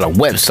us about a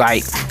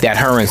website that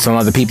her and some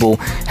other people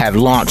have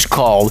launched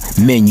called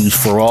Menus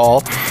for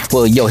All.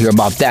 Well, you'll hear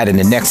about that in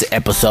the next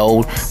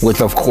episode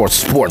with, of course,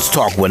 Sports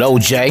Talk with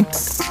OJ.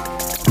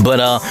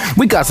 But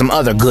we got some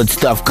other good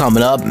stuff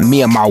coming up.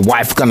 Me and my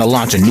wife gonna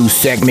launch a new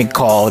segment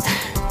called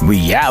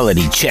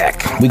Reality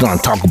Check. We're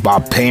gonna talk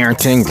about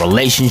parenting,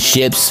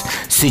 relationships,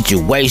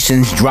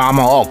 situations,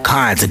 drama, all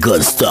kinds of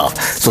good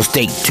stuff. So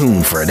stay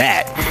tuned for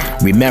that.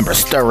 Remember,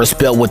 Stir is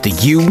spelled with the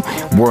U.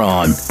 We're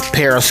on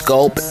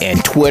Periscope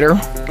and Twitter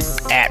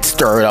at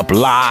Stir It Up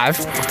Live.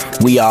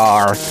 We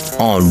are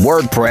on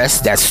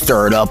WordPress. That's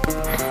Stir It Up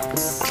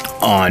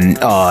on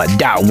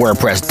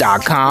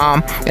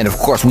 .wordpress.com, and of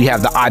course we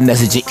have the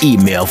iMessage and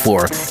email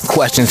for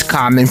questions,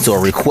 comments, or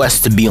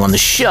requests to be on the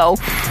show.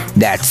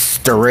 That's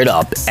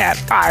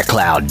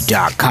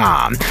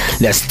stiritup@icloud.com.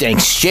 Let's thank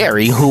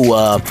Sherry, who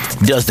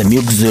does the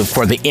music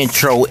for the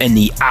intro and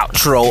the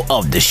outro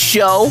of the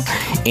show.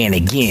 And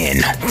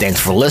again,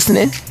 thanks for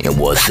listening, and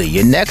we'll see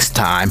you next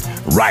time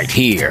right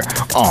here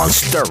on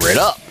Stir It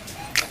Up.